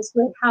sunscreens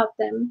will have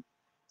them.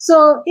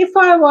 So if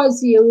I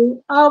was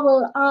you, I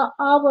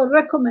will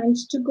recommend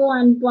to go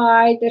and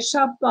buy the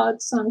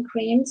shop-bought sun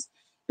creams,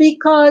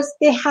 because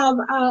they have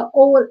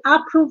all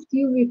approved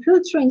UV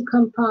filtering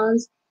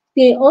compounds.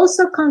 They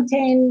also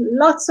contain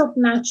lots of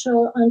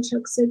natural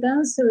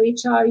antioxidants,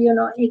 which are,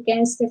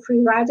 against the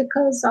free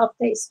radicals of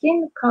the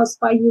skin caused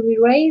by UV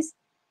rays.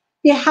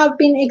 They have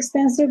been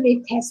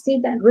extensively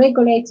tested and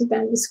regulated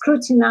and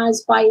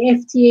scrutinized by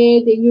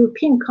FDA, the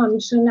European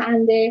Commission,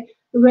 and the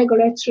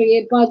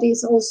regulatory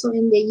bodies also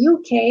in the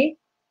UK.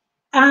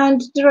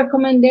 And the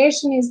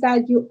recommendation is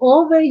that you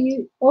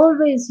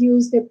always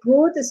use the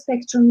broad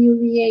spectrum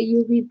UVA,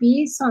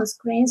 UVB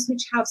sunscreens,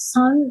 which have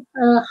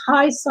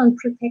high sun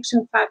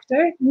protection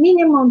factor,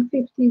 minimum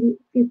 15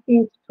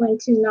 to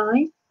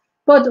 29,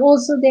 but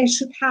also they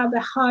should have a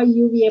high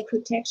UVA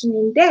protection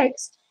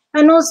index.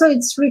 And also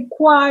it's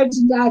required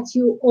that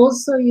you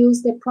also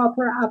use the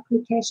proper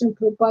application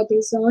per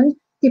body zone,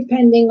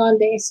 depending on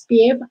the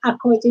SPF,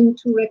 according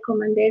to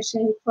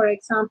recommendation, for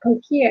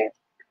example, here.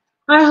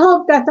 I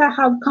hope that I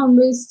have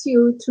convinced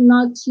you to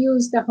not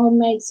use the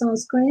homemade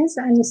sunscreens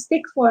and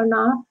stick for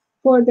now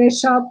for the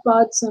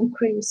shop-bought sun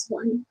creams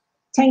one.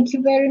 Thank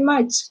you very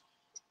much.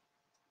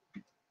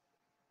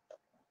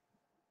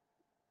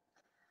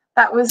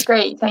 That was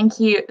great. Thank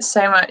you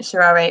so much,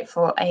 Sharare,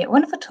 for a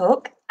wonderful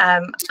talk.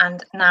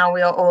 And now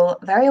we are all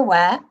very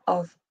aware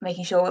of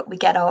making sure we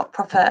get our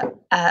proper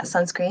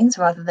sunscreens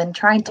rather than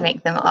trying to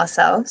make them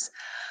ourselves.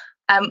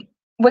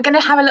 We're going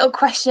to have a little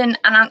question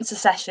and answer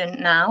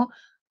session now.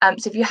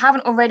 So if you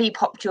haven't already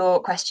popped your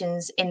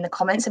questions in the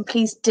comments, and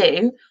please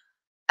do.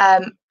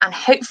 And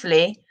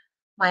hopefully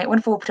my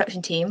wonderful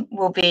production team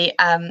will be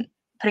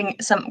putting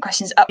some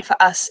questions up for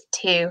us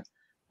to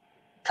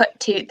put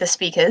to the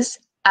speakers.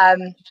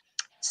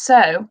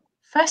 So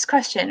first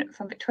question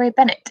from Victoria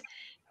Bennett.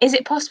 Is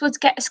it possible to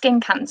get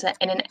skin cancer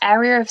in an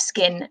area of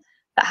skin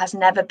that has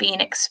never been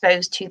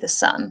exposed to the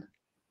sun?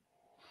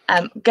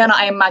 Gunnar,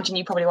 I imagine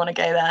you probably want to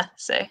go there.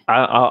 So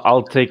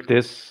I'll take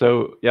this.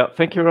 So yeah,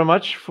 thank you very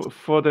much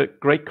for the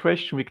great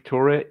question,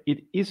 Victoria.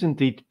 It is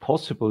indeed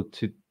possible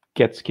to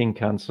get skin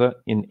cancer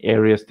in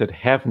areas that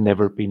have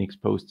never been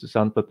exposed to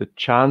sun, but the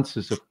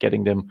chances of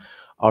getting them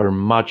are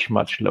much,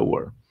 much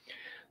lower.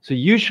 So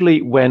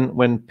usually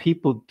when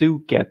people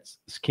do get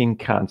skin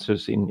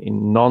cancers in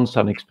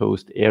non-sun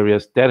exposed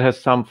areas, that has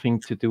something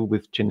to do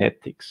with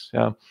genetics.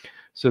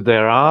 So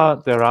there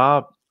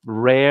are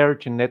rare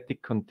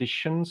genetic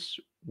conditions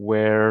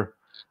where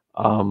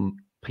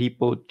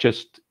people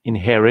just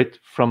inherit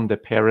from their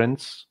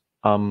parents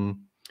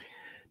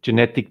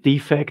genetic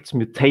defects,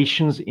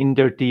 mutations in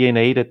their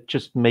DNA that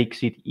just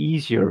makes it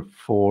easier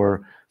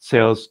for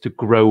cells to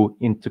grow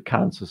into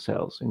cancer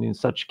cells. And in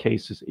such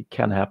cases, it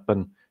can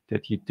happen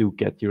that you do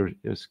get your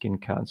skin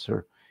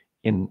cancer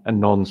in a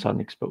non-sun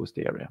exposed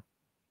area.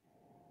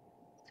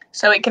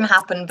 So it can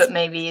happen, but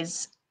maybe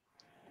is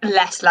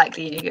less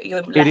likely.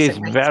 You're less it is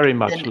very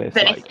much less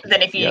likely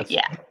than if you, yes.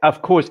 Yeah.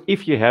 Of course,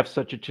 if you have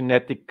such a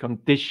genetic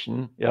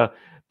condition,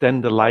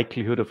 then the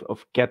likelihood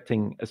of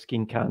getting a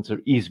skin cancer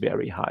is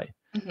very high.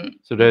 Mm-hmm.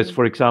 So there's,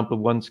 for example,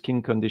 one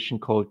skin condition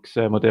called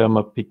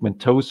xeroderma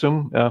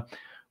pigmentosum,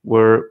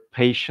 where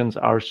patients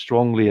are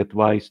strongly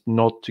advised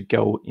not to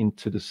go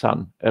into the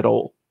sun at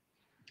all.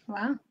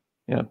 Wow.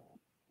 Yeah,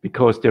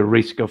 because the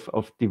risk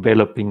of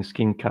developing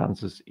skin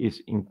cancers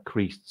is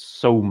increased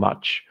so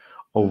much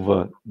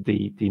over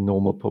the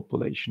normal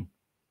population.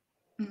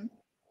 Mm.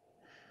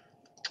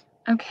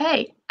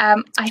 Okay,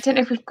 I don't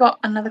know if we've got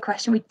another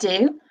question. We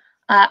do.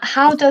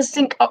 How does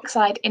zinc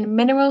oxide in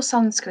mineral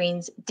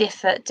sunscreens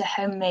differ to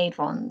homemade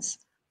ones?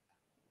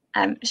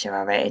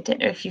 Sharare, I don't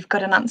know if you've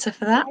got an answer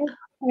for that.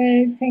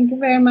 Thank you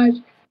very much.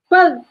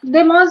 Well,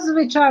 the ones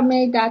which are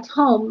made at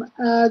home,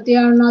 they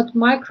are not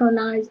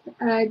micronized.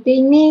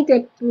 They need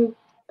a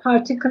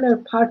particular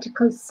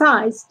particle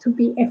size to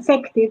be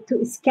effective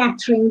to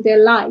scattering the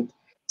light.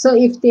 So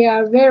if they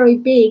are very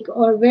big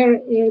or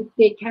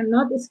they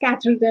cannot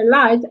scatter the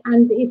light,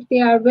 and if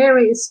they are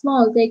very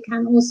small, they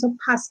can also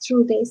pass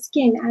through the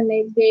skin, and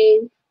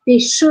they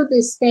should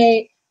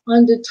stay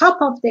on the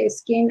top of the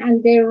skin,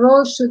 and their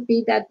role should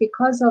be that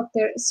because of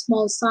their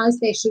small size,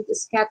 they should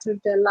scatter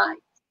the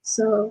light.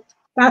 So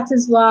that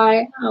is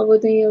why I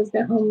wouldn't use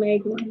the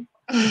homemade one.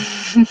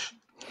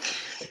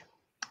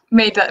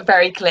 Made that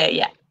very clear.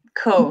 Yeah,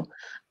 cool.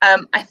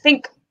 I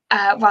think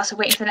whilst we're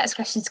waiting for the next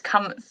question to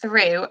come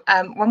through,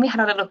 when we had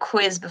a little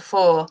quiz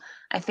before,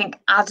 I think,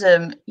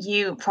 Adam,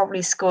 you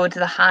probably scored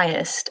the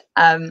highest.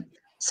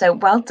 So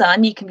well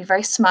done. You can be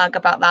very smug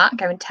about that.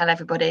 Go and tell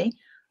everybody.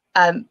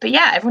 But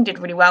yeah, everyone did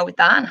really well with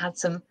that and had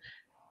some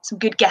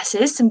good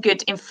guesses, some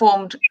good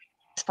informed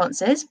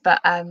responses. But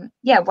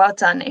yeah, well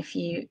done if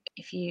you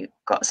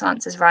got some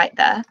answers right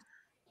there.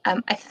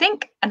 I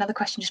think another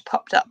question just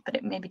popped up, but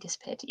it maybe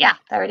disappeared. Yeah,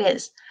 there it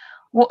is.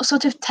 What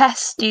sort of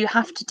tests do you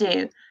have to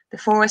do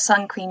before a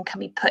sun cream can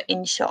be put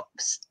in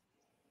shops?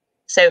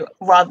 So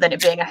rather than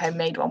it being a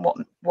homemade one,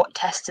 what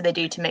tests do they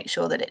do to make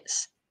sure that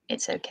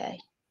it's okay?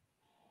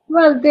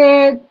 Well,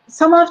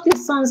 some of the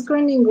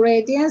sunscreen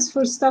ingredients,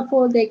 first of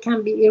all, they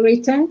can be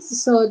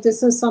irritants. So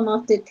this is some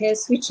of the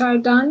tests which are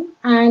done.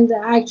 And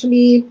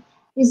actually,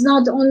 it's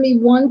not only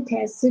one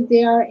test.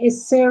 There are a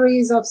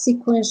series of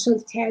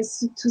sequential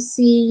tests to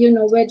see,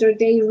 whether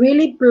they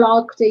really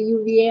block the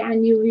UVA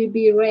and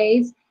UVB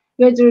rays,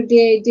 whether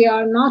they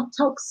are not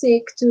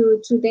toxic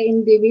to the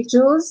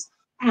individuals,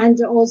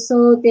 and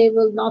also they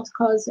will not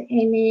cause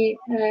any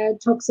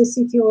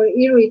toxicity or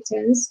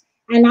irritants.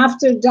 And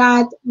after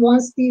that,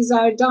 once these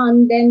are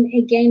done, then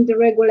again, the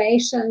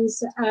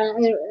regulations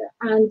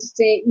and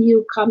the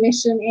EU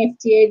Commission,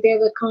 FDA, they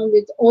will come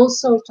with all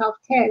sorts of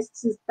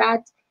tests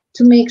that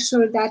to make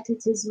sure that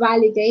it is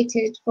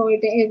validated for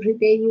the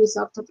everyday use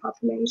of the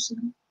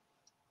population.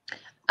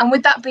 And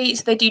would that be,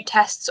 so they do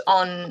tests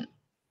on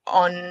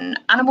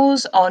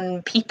animals,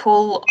 on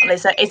people?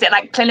 Is it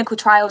like clinical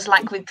trials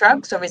like with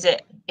drugs, or is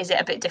it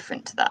a bit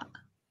different to that?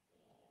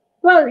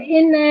 Well,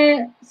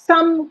 in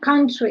some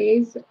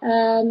countries,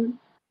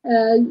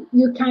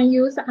 you can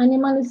use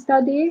animal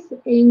studies.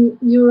 In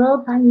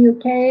Europe and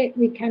UK,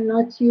 we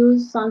cannot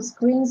use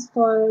sunscreens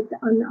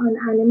on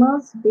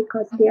animals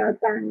because they are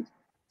banned.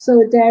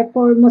 So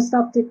therefore, most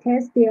of the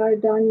tests, they are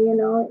done,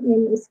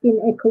 in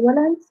skin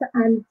equivalents,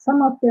 and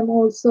some of them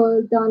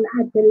also done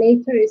at the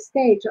later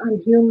stage on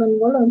human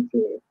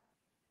volunteers.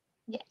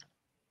 Yeah,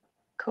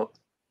 cool.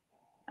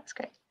 That's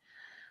great.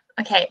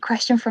 Okay,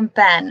 question from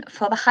Ben.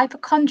 For the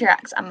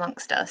hypochondriacs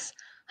amongst us,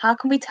 how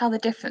can we tell the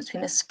difference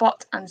between a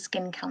spot and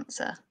skin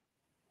cancer?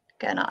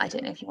 Gernot, I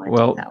don't know if you want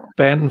to take that one.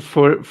 Ben,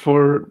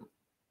 for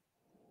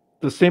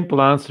the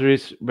simple answer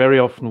is very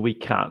often we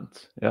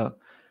can't. Yeah,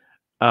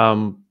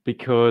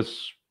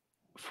 because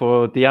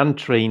for the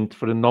untrained,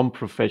 for the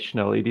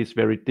non-professional, it is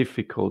very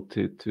difficult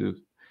to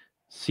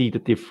see the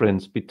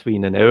difference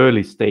between an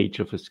early stage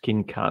of a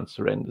skin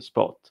cancer and a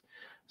spot.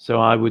 So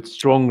I would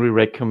strongly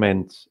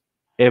recommend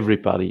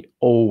everybody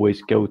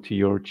always go to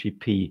your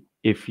GP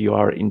if you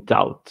are in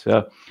doubt,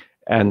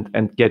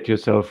 and get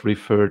yourself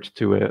referred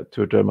to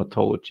a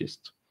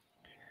dermatologist,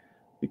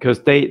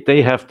 because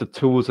they have the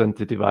tools and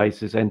the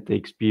devices and the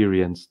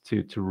experience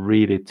to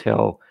really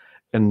tell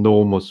a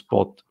normal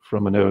spot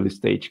from an early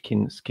stage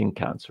skin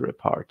cancer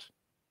apart.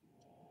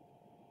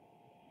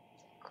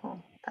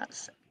 Cool,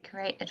 that's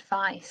great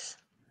advice.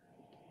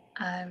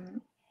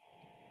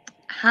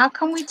 How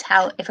can we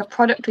tell if a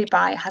product we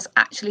buy has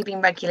actually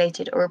been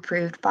regulated or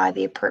approved by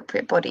the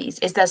appropriate bodies?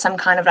 Is there some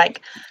kind of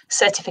like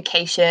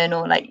certification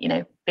or like,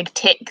 big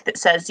tick that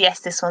says,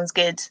 yes, this one's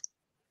good?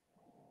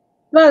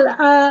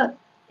 Well,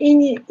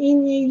 in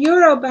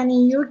Europe and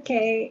in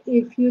UK,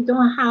 if you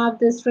don't have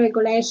this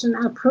regulation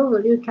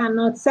approval, you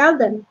cannot sell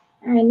them.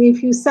 And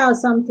if you sell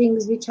some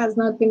things which has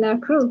not been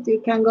approved, you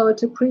can go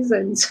to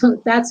prison.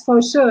 So that's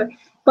for sure.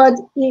 But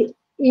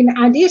in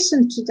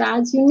addition to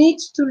that, you need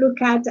to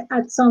look at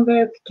some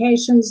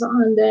verifications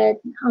on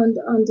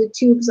the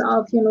tubes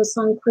of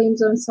sun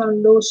creams and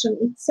sun lotion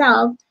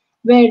itself,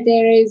 where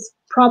there is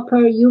proper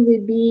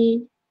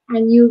UVB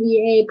and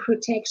UVA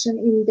protection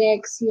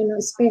index,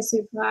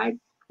 specified.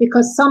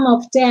 Because some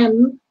of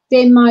them,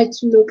 they might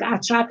look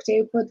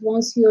attractive, but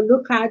once you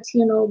look at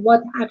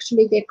what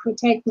actually they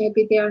protect,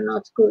 maybe they are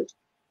not good.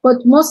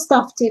 But most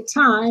of the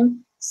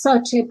time,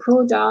 such a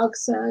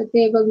products,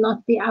 they will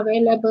not be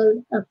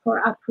available for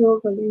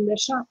approval in the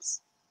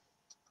shops.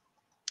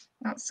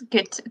 That's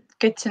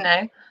good to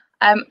know.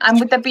 And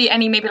would there be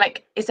any, maybe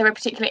like, is there a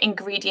particular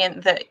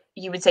ingredient that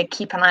you would say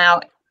keep an eye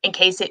out in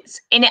case it's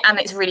in it and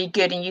it's really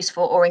good and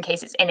useful, or in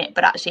case it's in it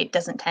but actually it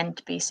doesn't tend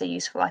to be so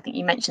useful? I think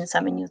you mentioned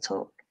some in your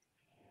talk.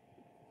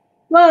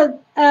 Well,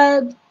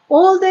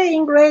 all the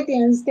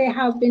ingredients, they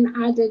have been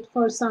added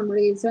for some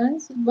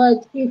reasons,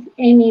 but if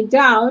any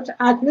doubt,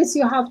 at least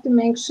you have to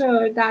make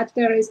sure that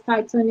there is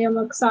titanium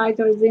oxide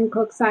or zinc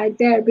oxide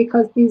there,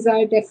 because these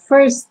are the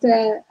first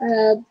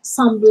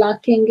sun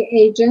blocking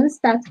agents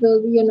that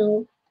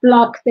will,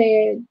 block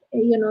the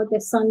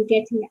sun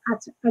getting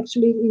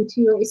actually into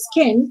your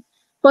skin.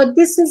 But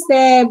this is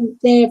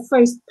the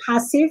first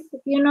passive,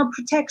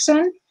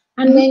 protection.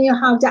 And when you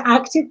have the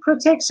active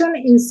protection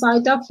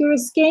inside of your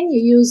skin,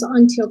 you use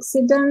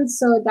antioxidants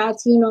so that,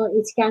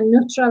 it can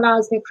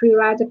neutralize the free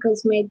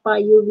radicals made by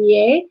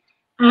UVA,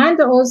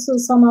 and also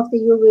some of the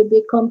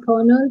UVB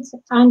components,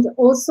 and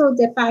also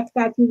the fact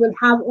that you will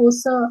have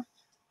also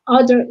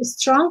other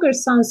stronger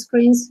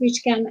sunscreens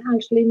which can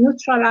actually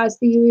neutralize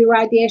the UV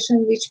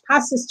radiation which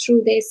passes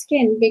through the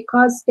skin,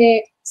 because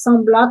the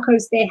some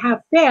blockers, they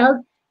have failed,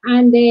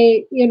 and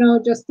they,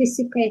 just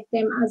dissipate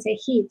them as a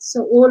heat.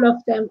 So all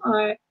of them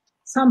are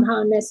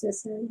somehow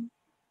necessary.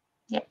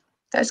 Yeah,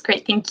 that's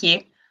great. Thank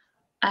you.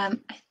 I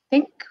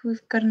think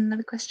we've got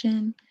another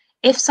question.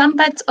 If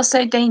sunbeds are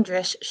so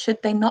dangerous,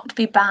 should they not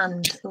be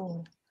banned?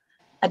 Ooh,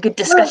 a good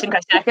discussion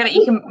question. I feel like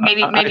you can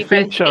maybe I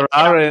think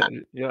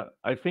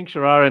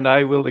Sharar and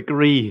I will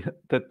agree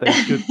that they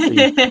should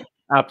be.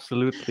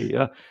 Absolutely,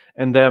 yeah.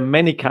 And there are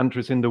many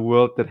countries in the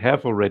world that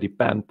have already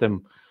banned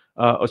them.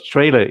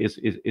 Australia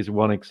is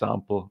one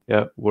example,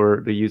 yeah,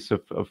 where the use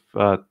of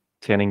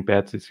tanning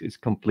beds is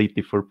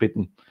completely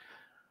forbidden.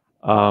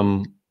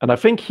 And I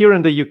think here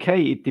in the UK,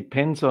 it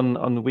depends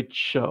on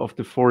which of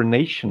the 4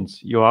 nations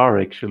you are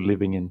actually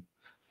living in.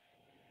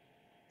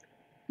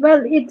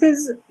 Well, it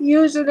is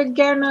usually,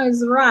 Gerno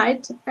is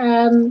right.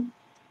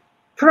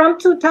 From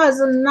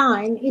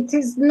 2009, it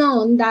is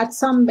known that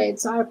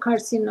sunbeds are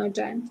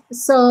carcinogen.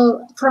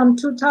 So from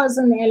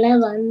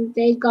 2011,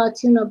 they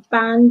got,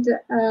 banned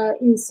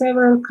in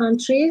several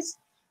countries.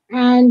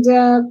 And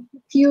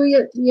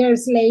few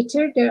years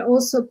later, they're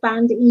also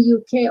banned in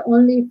UK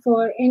only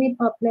for any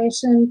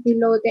population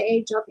below the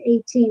age of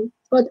 18.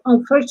 But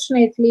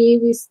unfortunately,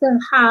 we still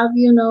have,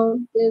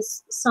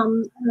 there's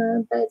some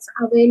beds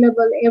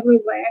available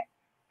everywhere.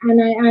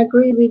 And I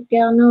agree with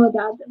Gernot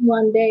that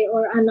one day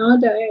or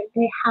another,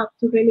 they have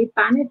to really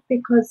ban it,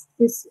 because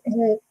this,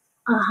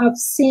 I have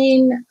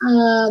seen,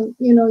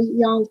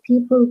 young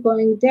people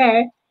going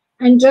there.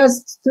 And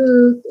just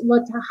to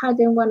what I had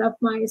in one of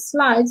my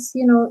slides,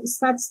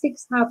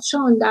 statistics have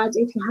shown that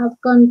if you have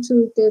gone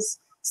to this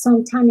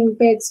sun tanning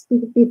beds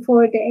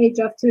before the age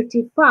of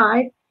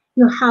 35,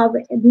 you have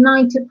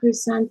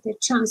 90% the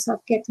chance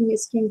of getting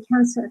skin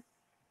cancer.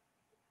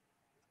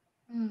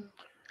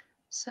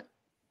 So,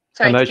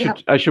 sorry,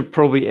 and I should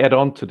probably add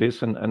on to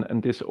this,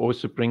 and this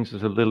also brings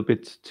us a little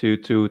bit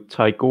to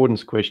Ty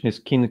Gordon's question: is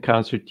skin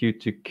cancer due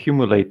to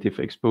cumulative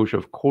exposure?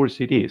 Of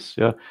course it is.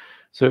 Yeah.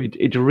 So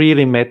it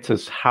really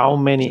matters how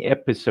many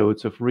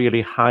episodes of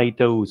really high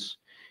dose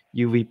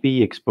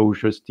UVB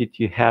exposures did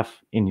you have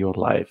in your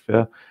life.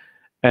 Yeah?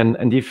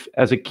 And if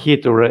as a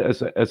kid or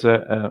as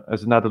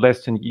an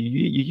adolescent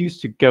you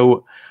used to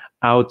go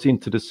out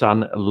into the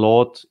sun a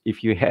lot,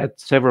 if you had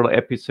several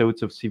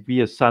episodes of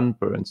severe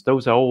sunburns,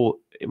 those are all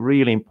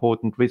really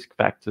important risk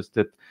factors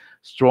that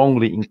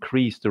strongly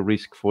increase the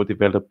risk for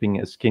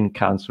developing a skin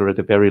cancer at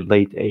a very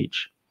late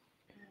age.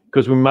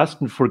 Because we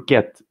mustn't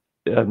forget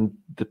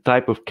the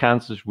type of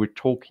cancers we're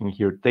talking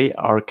here, they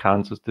are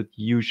cancers that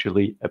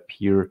usually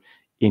appear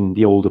in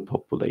the older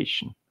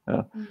population.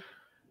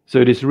 So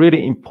it is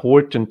really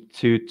important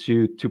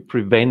to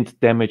prevent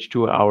damage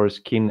to our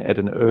skin at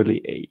an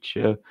early age.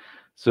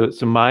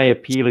 So my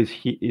appeal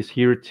is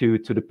here to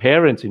the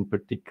parents in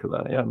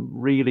particular.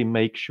 Really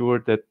make sure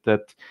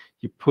that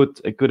you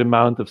put a good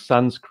amount of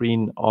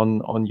sunscreen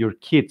on your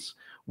kids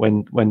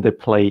when they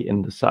play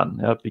in the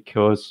sun,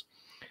 because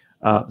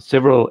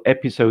several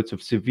episodes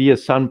of severe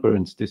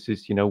sunburns, this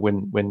is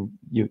when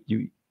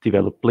you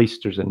develop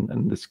blisters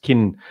and the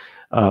skin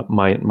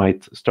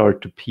might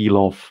start to peel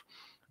off.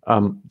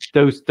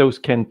 Those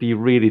can be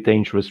really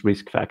dangerous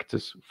risk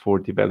factors for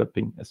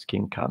developing a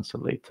skin cancer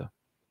later.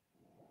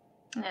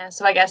 Yeah,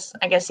 so I guess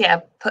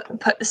yeah,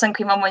 put the sun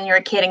cream on when you're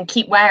a kid and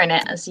keep wearing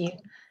it as you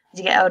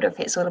get older, if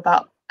it's all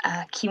about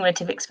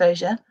cumulative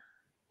exposure.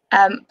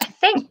 I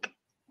think,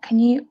 can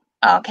you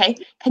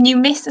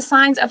miss the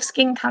signs of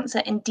skin cancer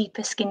in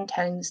deeper skin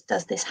tones?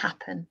 Does this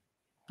happen?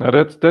 Now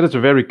that is a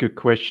very good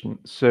question.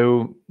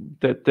 So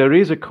that there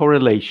is a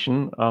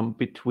correlation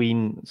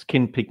between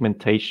skin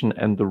pigmentation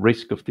and the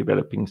risk of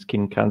developing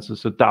skin cancer.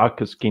 So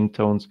darker skin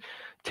tones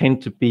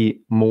tend to be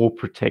more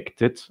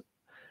protected,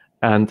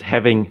 and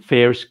having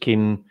fair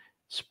skin,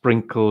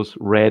 sprinkles,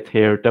 red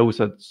hair, those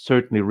are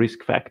certainly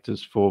risk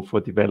factors for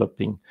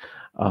developing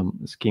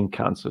skin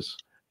cancers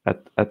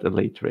at a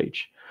later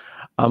age.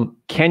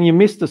 Can you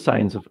miss the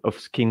signs of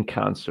skin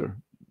cancer?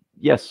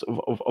 Yes,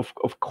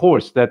 of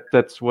course.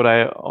 That's what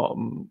I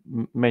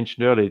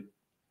mentioned earlier.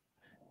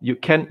 You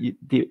can,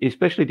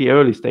 especially the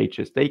early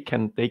stages, they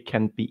can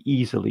be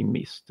easily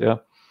missed. Yeah?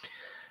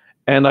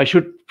 And I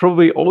should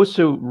probably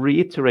also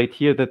reiterate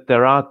here that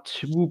there are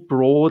 2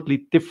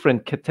 broadly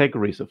different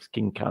categories of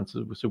skin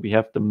cancers. So we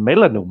have the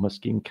melanoma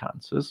skin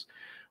cancers,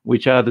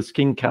 which are the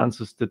skin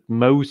cancers that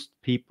most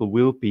people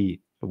will be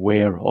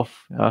aware of,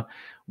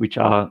 which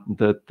are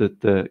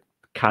the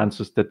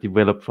cancers that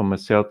develop from a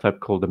cell type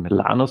called a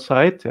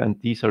melanocyte,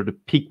 and these are the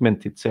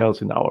pigmented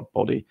cells in our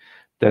body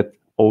that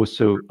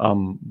also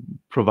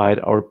provide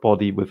our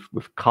body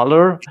with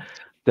color,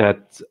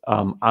 that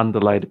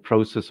underlie the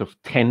process of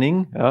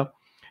tanning,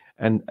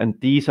 and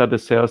these are the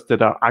cells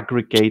that are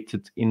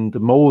aggregated in the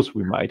moles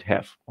we might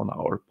have on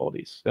our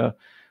bodies.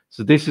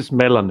 So this is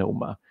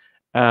melanoma.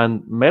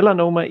 And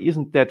melanoma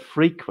isn't that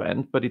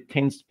frequent, but it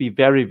tends to be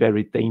very,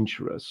 very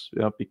dangerous,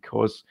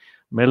 because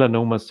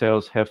melanoma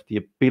cells have the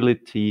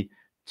ability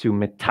to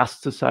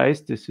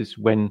metastasize. This is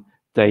when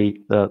they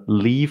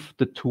leave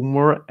the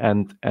tumor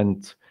and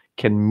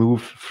can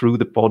move through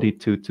the body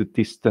to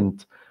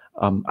distant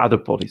other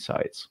body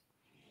sites.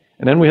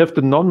 And then we have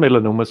the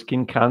non-melanoma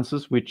skin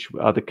cancers, which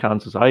are the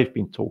cancers I've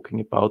been talking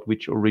about,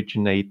 which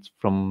originate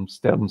from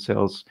stem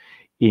cells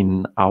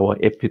in our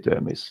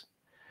epidermis.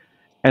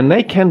 And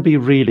they can be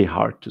really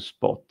hard to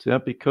spot,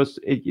 because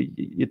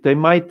they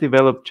might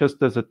develop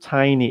just as a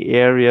tiny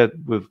area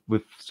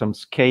with some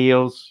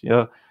scales,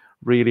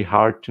 really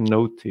hard to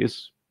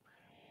notice.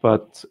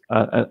 But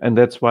and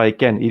that's why,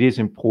 again, it is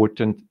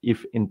important,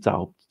 if in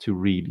doubt, to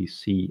really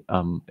see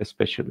a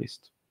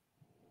specialist.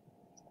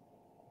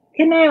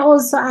 Can I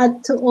also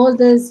add to all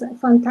this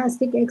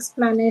fantastic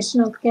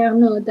explanation of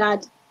Gernot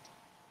that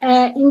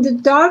in the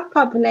dark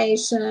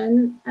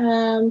population,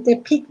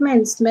 the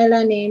pigments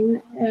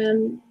melanin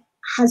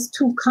has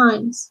two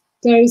kinds.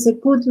 There is a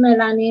good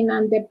melanin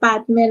and the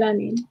bad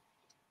melanin.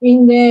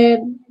 In the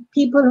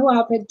people who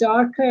have a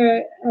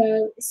darker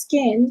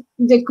skin,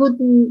 the good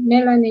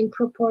melanin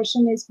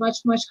proportion is much,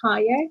 much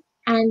higher,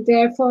 and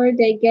therefore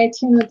they get,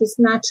 this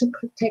natural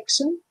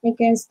protection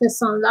against the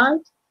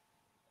sunlight.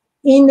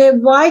 In the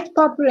white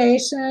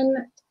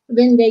population,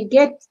 when they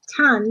get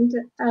tanned,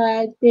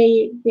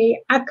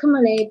 they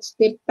accumulate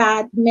the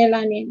bad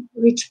melanin,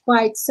 which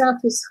by itself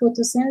is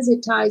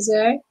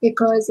photosensitizer,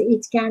 because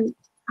it can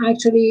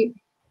actually,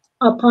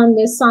 upon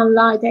the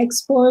sunlight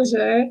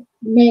exposure,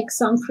 make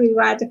some free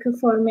radical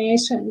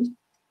formation.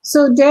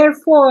 So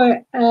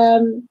therefore,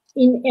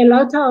 in a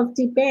lot of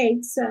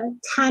debates,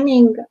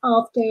 tanning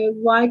of the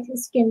white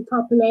skin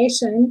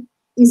population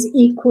is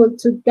equal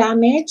to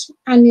damage,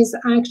 and is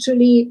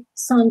actually,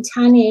 sun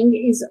tanning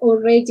is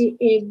already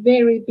a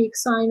very big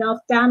sign of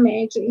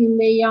damage in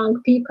the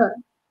young people.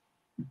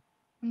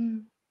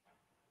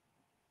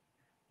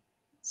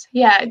 So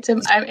yeah, it's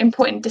an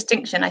important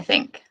distinction, I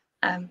think,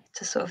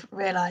 to sort of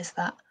realise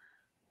that.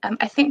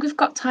 I think we've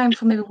got time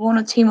for maybe one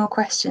or two more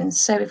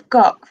questions. So we've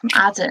got from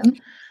Adam,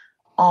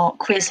 our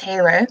quiz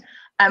hero.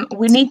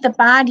 We need the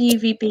bad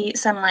UVB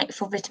sunlight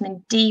for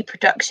vitamin D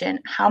production.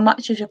 How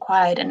much is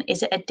required, and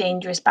is it a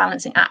dangerous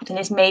balancing act? And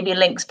this maybe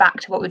links back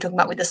to what we were talking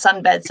about with the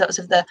sunbeds, sorts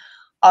of the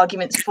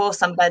arguments for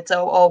sunbeds,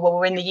 or well,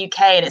 we're in the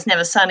UK and it's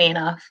never sunny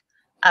enough.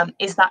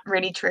 Is that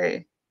really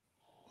true?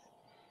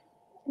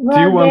 Well,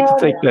 do you want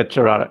to take that,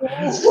 Gerard?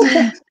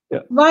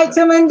 Yeah.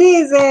 Vitamin D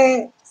is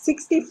a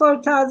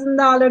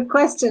 $64,000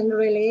 question,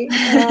 really.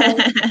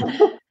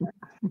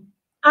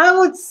 I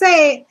would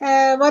say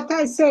what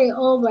I say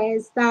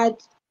always, that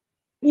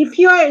if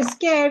you are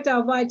scared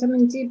of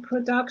vitamin D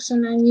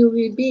production and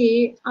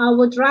UVB, I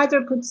would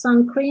rather put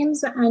some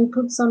creams and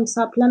put some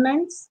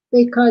supplements,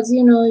 because,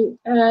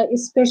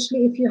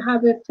 especially if you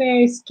have a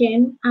fair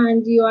skin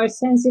and you are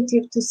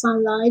sensitive to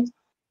sunlight,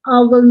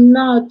 I will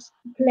not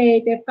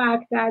play the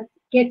fact that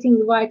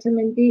getting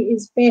vitamin D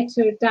is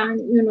better than,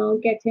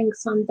 getting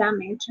some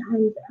damage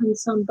and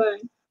some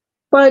burn.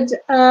 But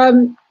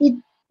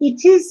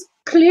it is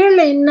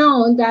clearly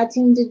known that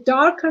in the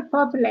darker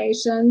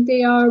population,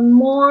 they are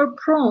more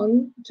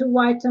prone to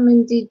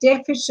vitamin D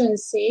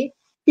deficiency,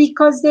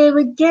 because they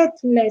will get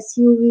less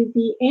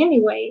UVB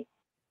anyway.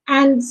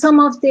 And some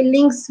of the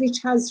links which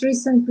has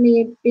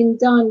recently been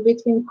done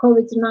between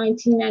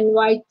COVID-19 and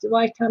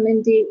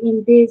vitamin D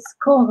in this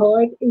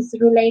cohort is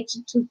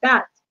related to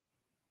that.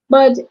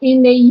 But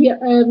in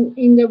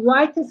the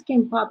white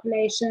skin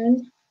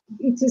population,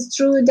 it is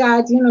true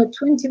that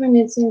 20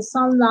 minutes in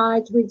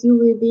sunlight with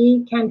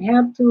UVB can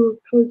help to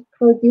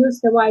produce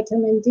the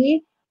vitamin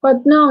D.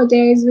 But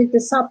nowadays, with the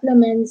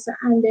supplements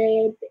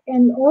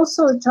and all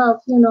sorts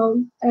of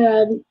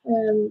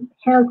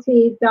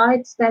healthy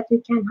diets that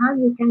you can have,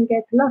 you can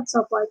get lots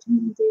of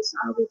vitamin D. So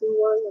I wouldn't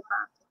worry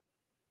about it.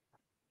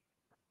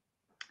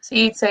 So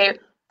you'd say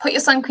put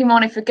your sun cream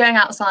on if you're going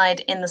outside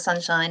in the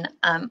sunshine,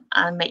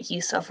 and make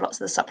use of lots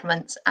of the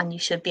supplements, and you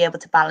should be able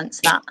to balance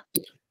that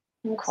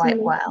quite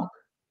well.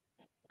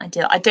 I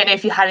don't know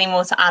if you had any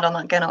more to add on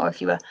that, Gunnar, or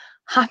if you were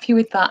happy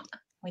with that.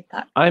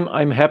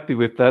 I'm happy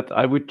with that.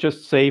 I would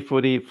just say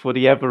for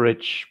the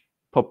average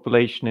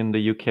population in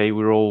the UK,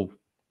 we're all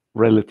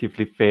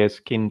relatively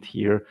fair-skinned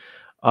here.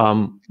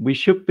 We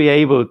should be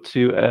able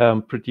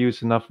to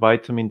produce enough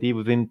vitamin D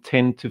within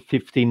 10 to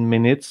 15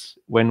 minutes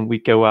when we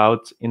go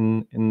out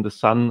in the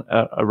sun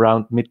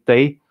around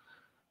midday.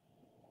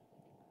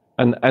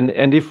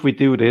 And if we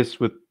do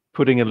this with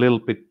putting a little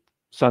bit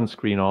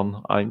sunscreen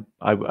on,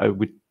 I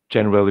would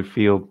generally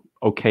feel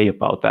okay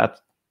about that.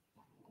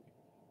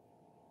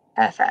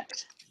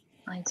 Perfect.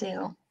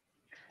 Ideal.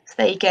 So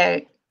there you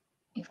go.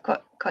 You've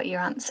got your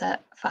answer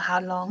for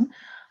how long.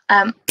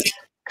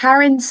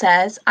 Karen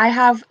says, I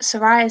have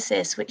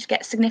psoriasis, which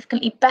gets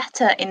significantly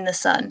better in the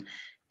sun.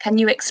 Can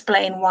you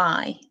explain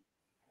why?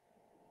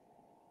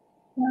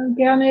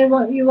 Gernot,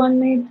 what you want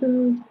me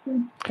to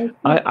take?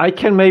 I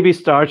can maybe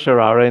start,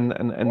 Sharara,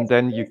 and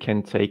then you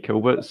can take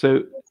over.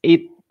 So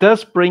it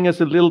does bring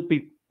us a little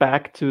bit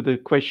back to the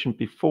question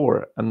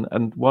before,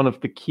 and one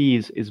of the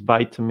keys is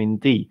vitamin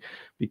D,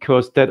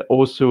 because that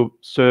also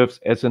serves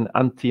as an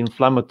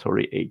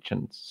anti-inflammatory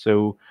agent.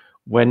 So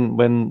when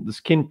the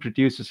skin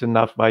produces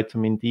enough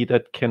vitamin D,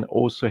 that can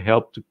also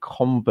help to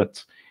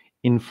combat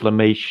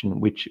inflammation,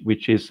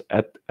 which is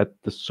at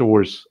the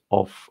source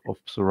of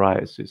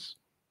psoriasis.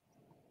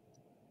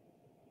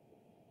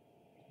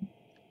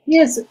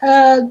 Yes,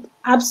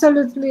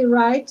 absolutely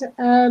right.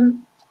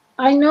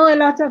 I know a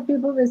lot of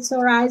people with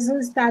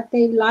psoriasis that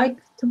they like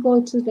to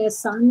go to the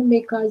sun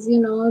because, you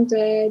know,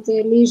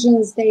 the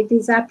lesions, they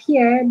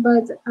disappear.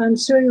 But I'm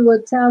sure you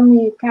will tell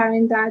me,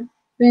 Karen, that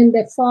when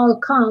the fall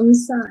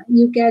comes,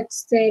 you get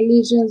the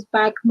lesions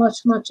back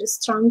much, much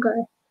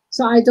stronger.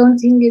 So I don't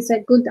think it's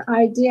a good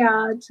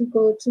idea to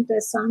go to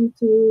the sun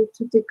to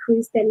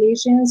decrease the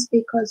lesions,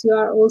 because you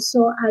are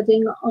also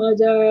adding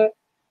other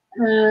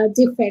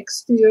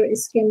defects to your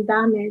skin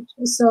damage.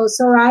 So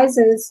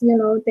psoriasis, you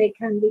know, they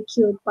can be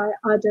cured by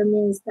other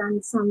means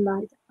than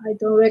sunlight. I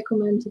don't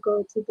recommend to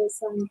go to the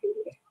sun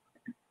really.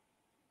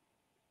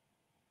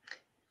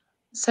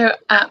 So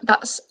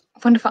that's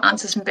wonderful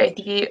answers from both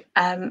of you.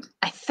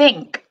 I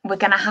think we're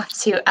going to have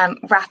to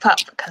wrap up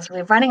because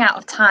we're running out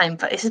of time,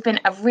 but this has been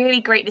a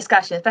really great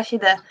discussion, especially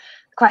the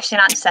question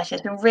and answer session.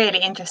 It's been really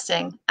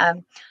interesting.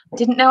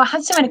 Didn't know I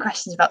had so many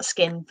questions about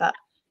skin, but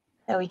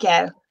there we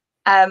go.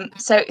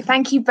 So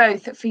thank you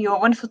both for your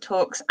wonderful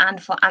talks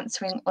and for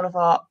answering all of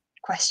our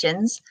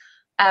questions.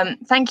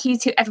 Thank you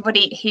to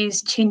everybody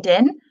who's tuned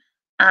in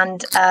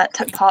and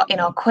took part in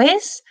our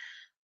quiz.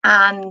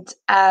 And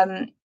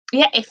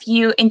yeah, if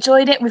you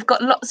enjoyed it, we've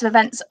got lots of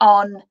events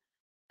on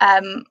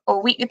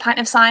or weekly Pint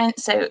of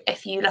Science. So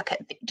if you look at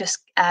just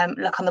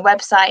look on the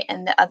website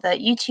and the other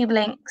YouTube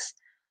links.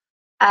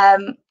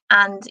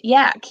 And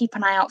yeah, keep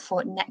an eye out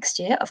for next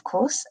year, of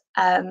course.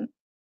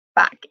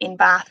 Back in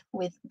Bath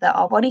with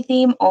Our Body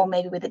theme, or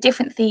maybe with a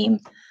different theme.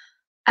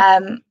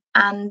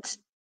 And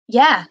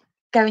yeah,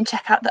 go and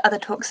check out the other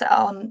talks that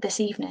are on this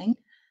evening.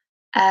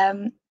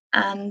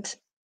 And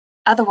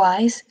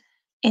otherwise,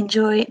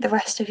 enjoy the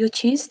rest of your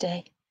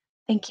Tuesday.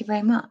 Thank you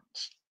very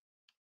much.